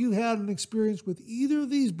 Folks, if you had an experience with either of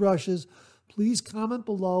these brushes, please comment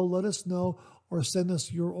below, let us know, or send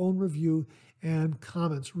us your own review and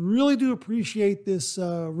comments. Really do appreciate this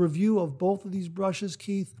review of both of these brushes,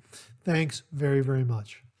 Keith. Thanks very, very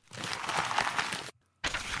much.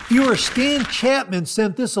 Viewer Stan Chapman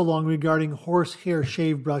sent this along regarding horsehair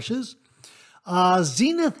shave brushes.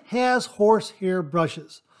 Zenith has horsehair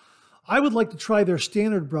brushes. I would like to try their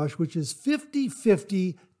standard brush, which is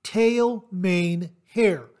 50-50 tail mane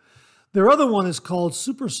hair. Their other one is called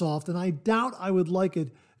Super Soft, and I doubt I would like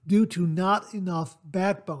it due to not enough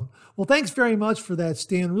backbone. Well, thanks very much for that,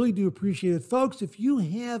 Stan. Really do appreciate it. Folks, if you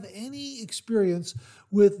have any experience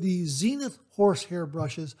with the Zenith horsehair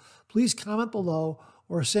brushes, please comment below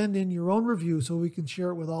or send in your own review so we can share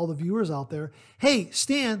it with all the viewers out there. Hey,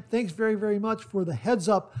 Stan, thanks very, very much for the heads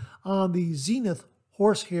up on the Zenith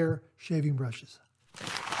horsehair shaving brushes.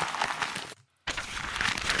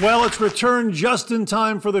 Well, it's returned just in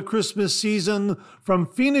time for the Christmas season from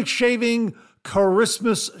Phoenix Shaving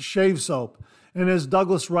Christmas Shave Soap. And as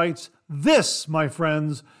Douglas writes, this, my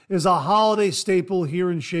friends, is a holiday staple here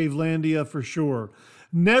in Shavelandia for sure.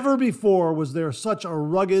 Never before was there such a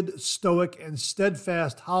rugged, stoic, and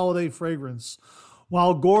steadfast holiday fragrance.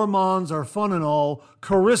 While gourmands are fun and all,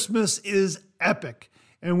 Christmas is epic,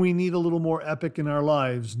 and we need a little more epic in our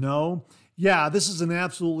lives, no? Yeah, this is an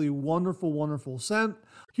absolutely wonderful, wonderful scent.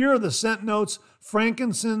 Here are the scent notes: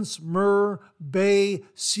 frankincense, myrrh, bay,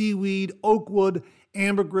 seaweed, oakwood,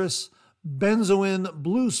 ambergris, benzoin,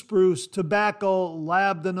 blue spruce, tobacco,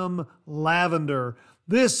 labdanum, lavender.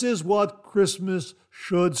 This is what Christmas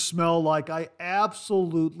should smell like. I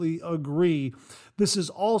absolutely agree. This is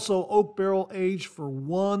also oak barrel aged for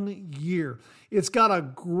 1 year. It's got a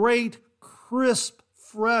great, crisp,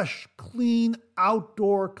 fresh, clean,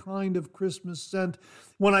 outdoor kind of Christmas scent.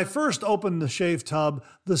 When I first opened the shave tub,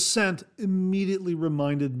 the scent immediately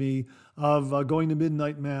reminded me of going to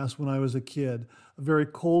midnight mass when I was a kid. A very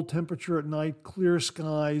cold temperature at night, clear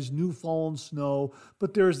skies, new fallen snow,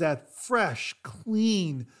 but there's that fresh,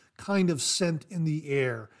 clean kind of scent in the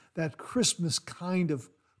air, that Christmas kind of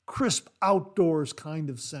crisp outdoors kind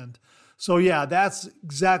of scent. So yeah, that's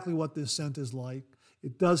exactly what this scent is like.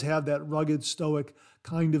 It does have that rugged, stoic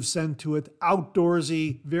kind of scent to it,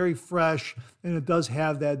 outdoorsy, very fresh, and it does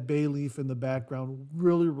have that bay leaf in the background.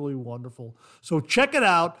 Really, really wonderful. So check it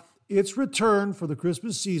out. It's returned for the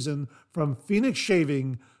Christmas season from Phoenix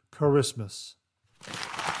Shaving Christmas.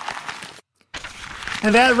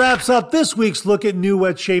 And that wraps up this week's look at new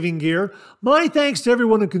wet shaving gear. My thanks to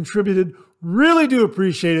everyone who contributed. Really do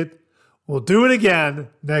appreciate it. We'll do it again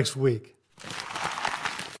next week.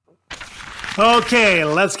 Okay,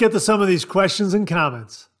 let's get to some of these questions and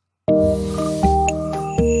comments.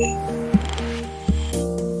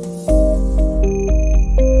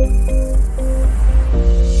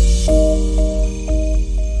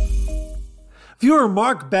 Viewer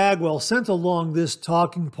Mark Bagwell sent along this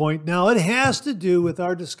talking point. Now, it has to do with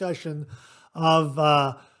our discussion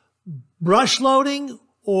of brush loading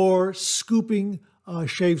or scooping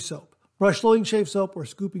shave soap. Brush loading shave soap or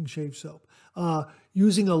scooping shave soap.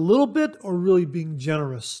 Using a little bit or really being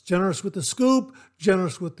generous. Generous with the scoop,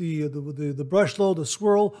 generous with the brush load, the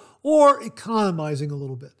swirl, or economizing a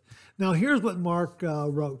little bit. Now, here's what Mark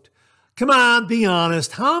wrote. Come on, be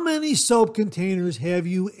honest. How many soap containers have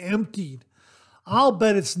you emptied? I'll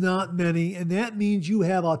bet it's not many, and that means you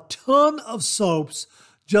have a ton of soaps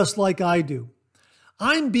just like I do.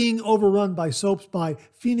 I'm being overrun by soaps by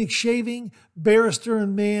Phoenix Shaving, Barrister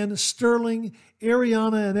and Mann, Sterling,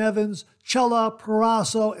 Ariana and Evans, Cella,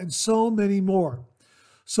 Parasso, and so many more.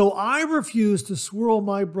 So I refuse to swirl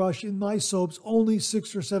my brush in my soaps only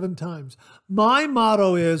 6 or 7 times. My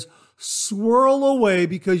motto is swirl away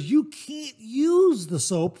because you can't use the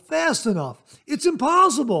soap fast enough. It's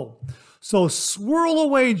impossible. So swirl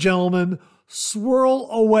away, gentlemen. Swirl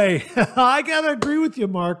away. I got to agree with you,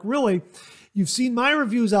 Mark, really. You've seen my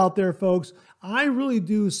reviews out there, folks. I really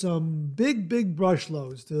do some big brush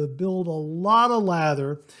loads to build a lot of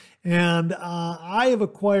lather. And I have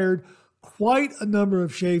acquired quite a number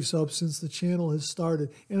of shave soaps since the channel has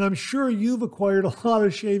started. And I'm sure you've acquired a lot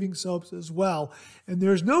of shaving soaps as well. And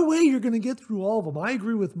there's no way you're going to get through all of them. I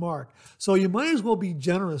agree with Mark. So you might as well be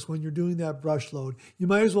generous when you're doing that brush load. You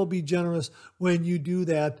might as well be generous when you do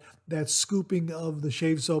that scooping of the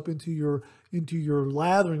shave soap into your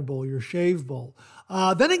lathering bowl, your shave bowl.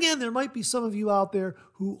 Then again, there might be some of you out there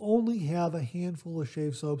who only have a handful of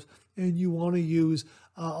shave soaps and you want to use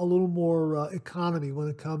a little more economy when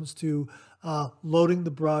it comes to loading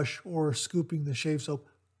the brush or scooping the shave soap.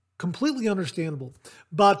 Completely understandable.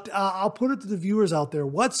 But I'll put it to the viewers out there.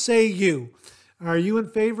 What say you? Are you in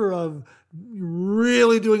favor of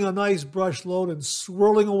really doing a nice brush load and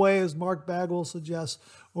swirling away as Mark Bagwell suggests,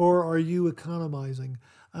 or are you economizing?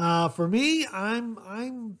 For me,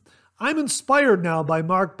 I'm inspired now by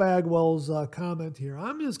Mark Bagwell's comment here.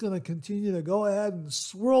 I'm just going to continue to go ahead and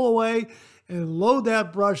swirl away and load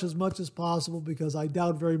that brush as much as possible because I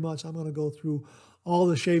doubt very much I'm going to go through all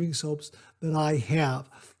the shaving soaps that I have.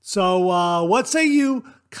 So what say you?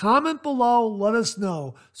 Comment below. Let us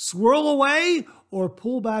know. Swirl away or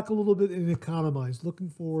pull back a little bit and economize. Looking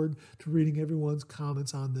forward to reading everyone's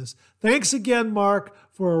comments on this. Thanks again, Mark,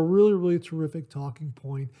 for a really, really terrific talking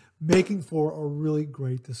point, making for a really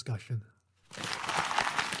great discussion.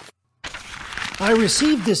 I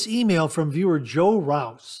received this email from viewer Joe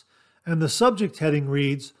Rouse, and the subject heading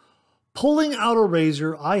reads, "Pulling out a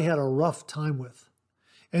razor I had a rough time with."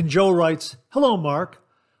 And Joe writes, "Hello, Mark.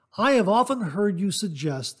 I have often heard you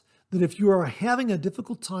suggest that if you are having a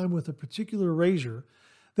difficult time with a particular razor,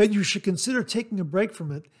 that you should consider taking a break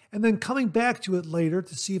from it and then coming back to it later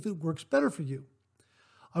to see if it works better for you.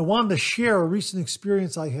 I wanted to share a recent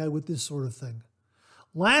experience I had with this sort of thing.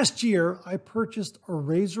 Last year, I purchased a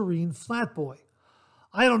Razorine Flatboy.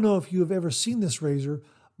 I don't know if you have ever seen this razor,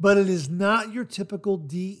 but it is not your typical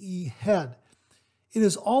DE head. It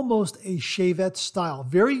is almost a shavette style,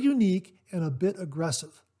 very unique and a bit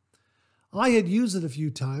aggressive. I had used it a few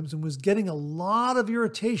times and was getting a lot of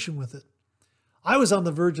irritation with it. I was on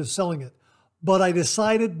the verge of selling it, but I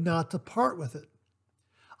decided not to part with it.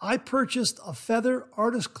 I purchased a Feather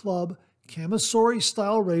Artist Club Camisori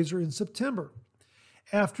style razor in September.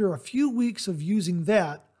 After a few weeks of using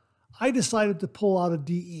that, I decided to pull out a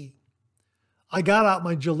DE. I got out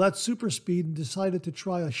my Gillette Super Speed and decided to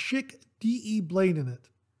try a Schick DE blade in it.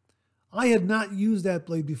 I had not used that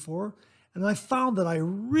blade before, and I found that I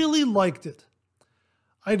really liked it.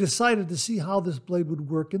 I decided to see how this blade would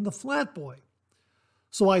work in the Flatboy.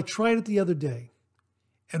 So I tried it the other day,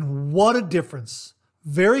 and what a difference.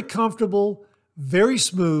 Very comfortable, very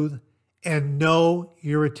smooth, and no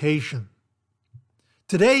irritation.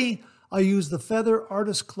 Today, I use the Feather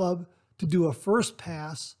Artist Club to do a first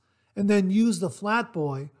pass and then use the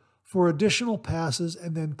Flatboy for additional passes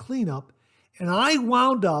and then cleanup, and I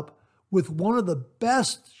wound up with one of the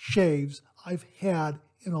best shaves I've had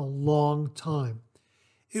in a long time.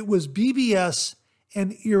 It was BBS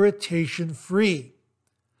and irritation-free.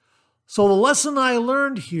 So the lesson I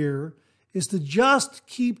learned here is to just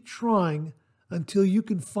keep trying until you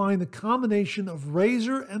can find a combination of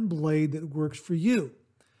razor and blade that works for you.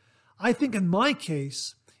 I think in my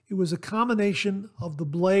case, it was a combination of the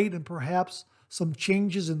blade and perhaps some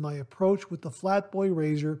changes in my approach with the Flatboy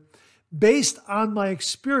razor based on my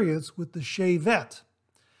experience with the Shavette.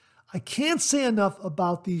 I can't say enough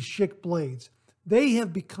about these Schick blades. They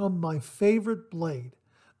have become my favorite blade.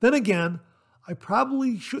 Then again, I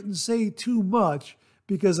probably shouldn't say too much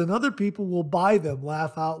because then other people will buy them,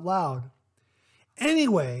 laugh out loud.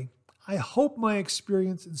 Anyway, I hope my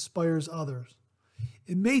experience inspires others.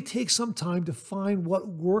 It may take some time to find what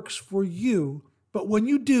works for you, but when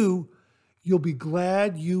you do, you'll be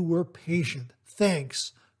glad you were patient.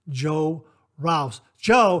 Thanks, Joe Rouse.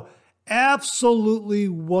 Joe, absolutely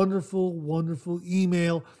wonderful, wonderful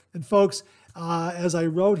email. And folks, as I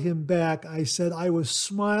wrote him back, I said I was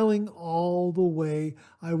smiling all the way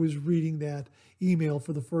I was reading that email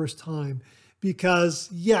for the first time. Because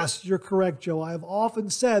yes, you're correct, Joe. I've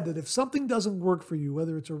often said that if something doesn't work for you,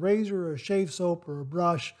 whether it's a razor or a shave soap or a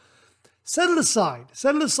brush, set it aside.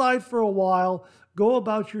 Set it aside for a while. Go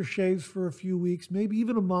about your shaves for a few weeks, maybe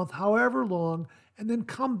even a month, however long, and then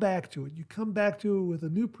come back to it. You come back to it with a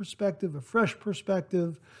new perspective, a fresh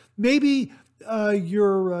perspective. Maybe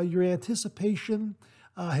your anticipation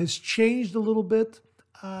has changed a little bit,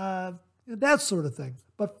 that sort of thing.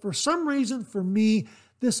 But for some reason, for me,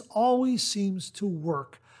 this always seems to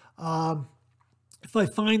work. If I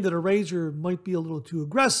find that a razor might be a little too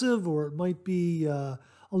aggressive or it might be a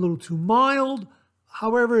little too mild,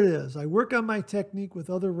 however it is, I work on my technique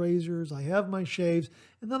with other razors, I have my shaves,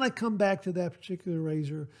 and then I come back to that particular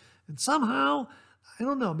razor. And somehow, I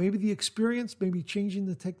don't know, maybe the experience, maybe changing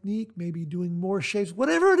the technique, maybe doing more shaves,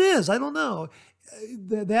 whatever it is, I don't know.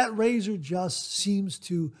 That razor just seems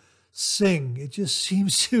to sing. It just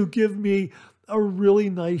seems to give me a really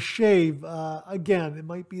nice shave. Again, it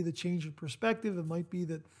might be the change in perspective. It might be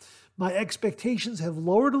that my expectations have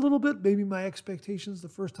lowered a little bit. Maybe my expectations the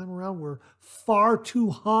first time around were far too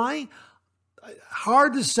high.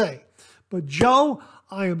 Hard to say. But Joe,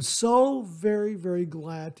 I am so very, very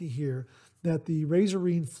glad to hear that the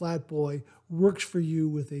Razorine Flatboy works for you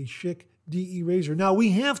with a Schick DE razor. Now,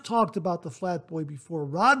 we have talked about the Flatboy before.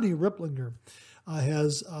 Rodney Ripplinger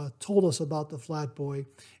has told us about the Flatboy,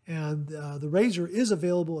 and the razor is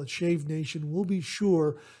available at Shave Nation. We'll be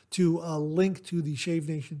sure to link to the Shave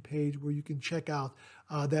Nation page where you can check out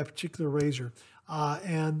that particular razor.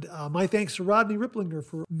 And my thanks to Rodney Ripplinger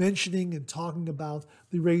for mentioning and talking about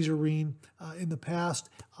the Razorine in the past.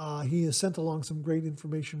 He has sent along some great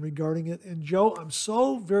information regarding it. And Joe, I'm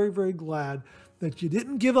so very, very glad that you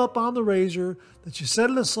didn't give up on the razor, that you set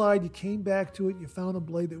it aside, you came back to it, you found a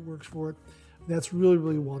blade that works for it. That's really,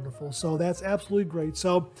 really wonderful. So that's absolutely great.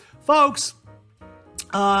 So, folks,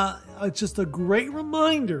 it's just a great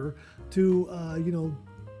reminder to,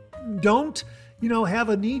 don't, have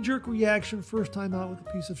a knee-jerk reaction first time out with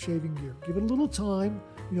a piece of shaving gear. Give it a little time,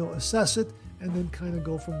 assess it, and then kind of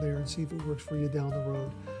go from there and see if it works for you down the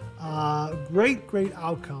road. Great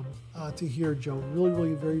outcome to hear, Joe. Really,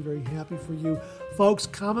 really very, very happy for you. Folks,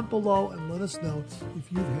 comment below and let us know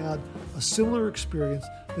if you've had a similar experience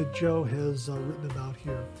that Joe has written about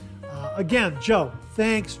here. Again, Joe,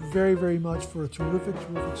 thanks very, very much for a terrific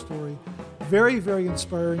story. Very, very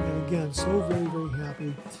inspiring. And again, so very, very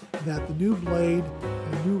happy that the new blade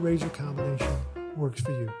and new razor combination works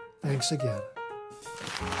for you. Thanks again.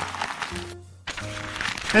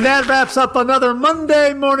 And that wraps up another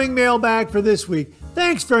Monday morning mailbag for this week.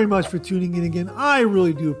 Thanks very much for tuning in again. I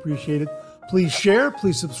really do appreciate it. Please share,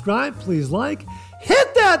 please subscribe, please like.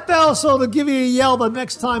 Hit that bell so to give you a yell the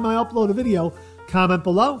next time I upload a video. Comment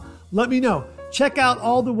below. Let me know. Check out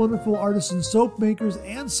all the wonderful artisan soap makers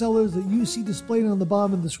and sellers that you see displayed on the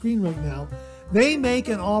bottom of the screen right now. They make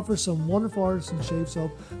and offer some wonderful artisan shave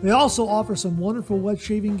soap. They also offer some wonderful wet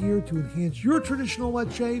shaving gear to enhance your traditional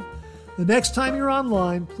wet shave. The next time you're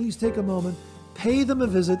online, please take a moment, pay them a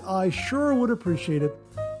visit. I sure would appreciate it.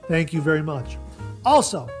 Thank you very much.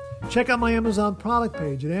 Also, check out my Amazon product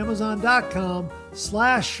page at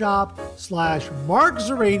amazon.com/shop/Mark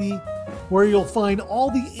Zerady, where you'll find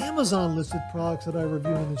all the Amazon listed products that I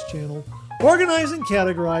review on this channel, organized and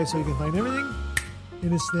categorized so you can find everything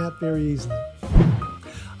in a snap very easily.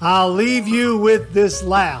 I'll leave you with this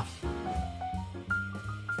laugh.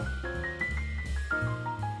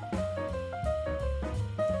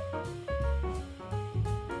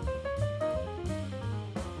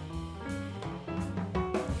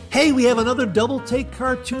 Hey, we have another double take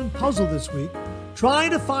cartoon puzzle this week. Try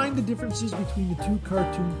to find the differences between the two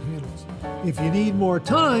cartoon panels. If you need more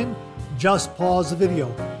time, just pause the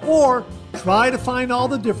video, or try to find all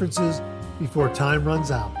the differences before time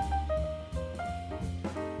runs out.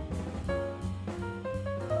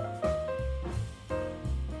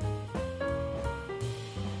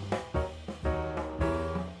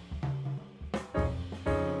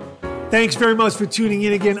 Thanks very much for tuning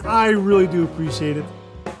in again. I really do appreciate it.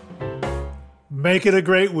 Make it a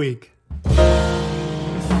great week.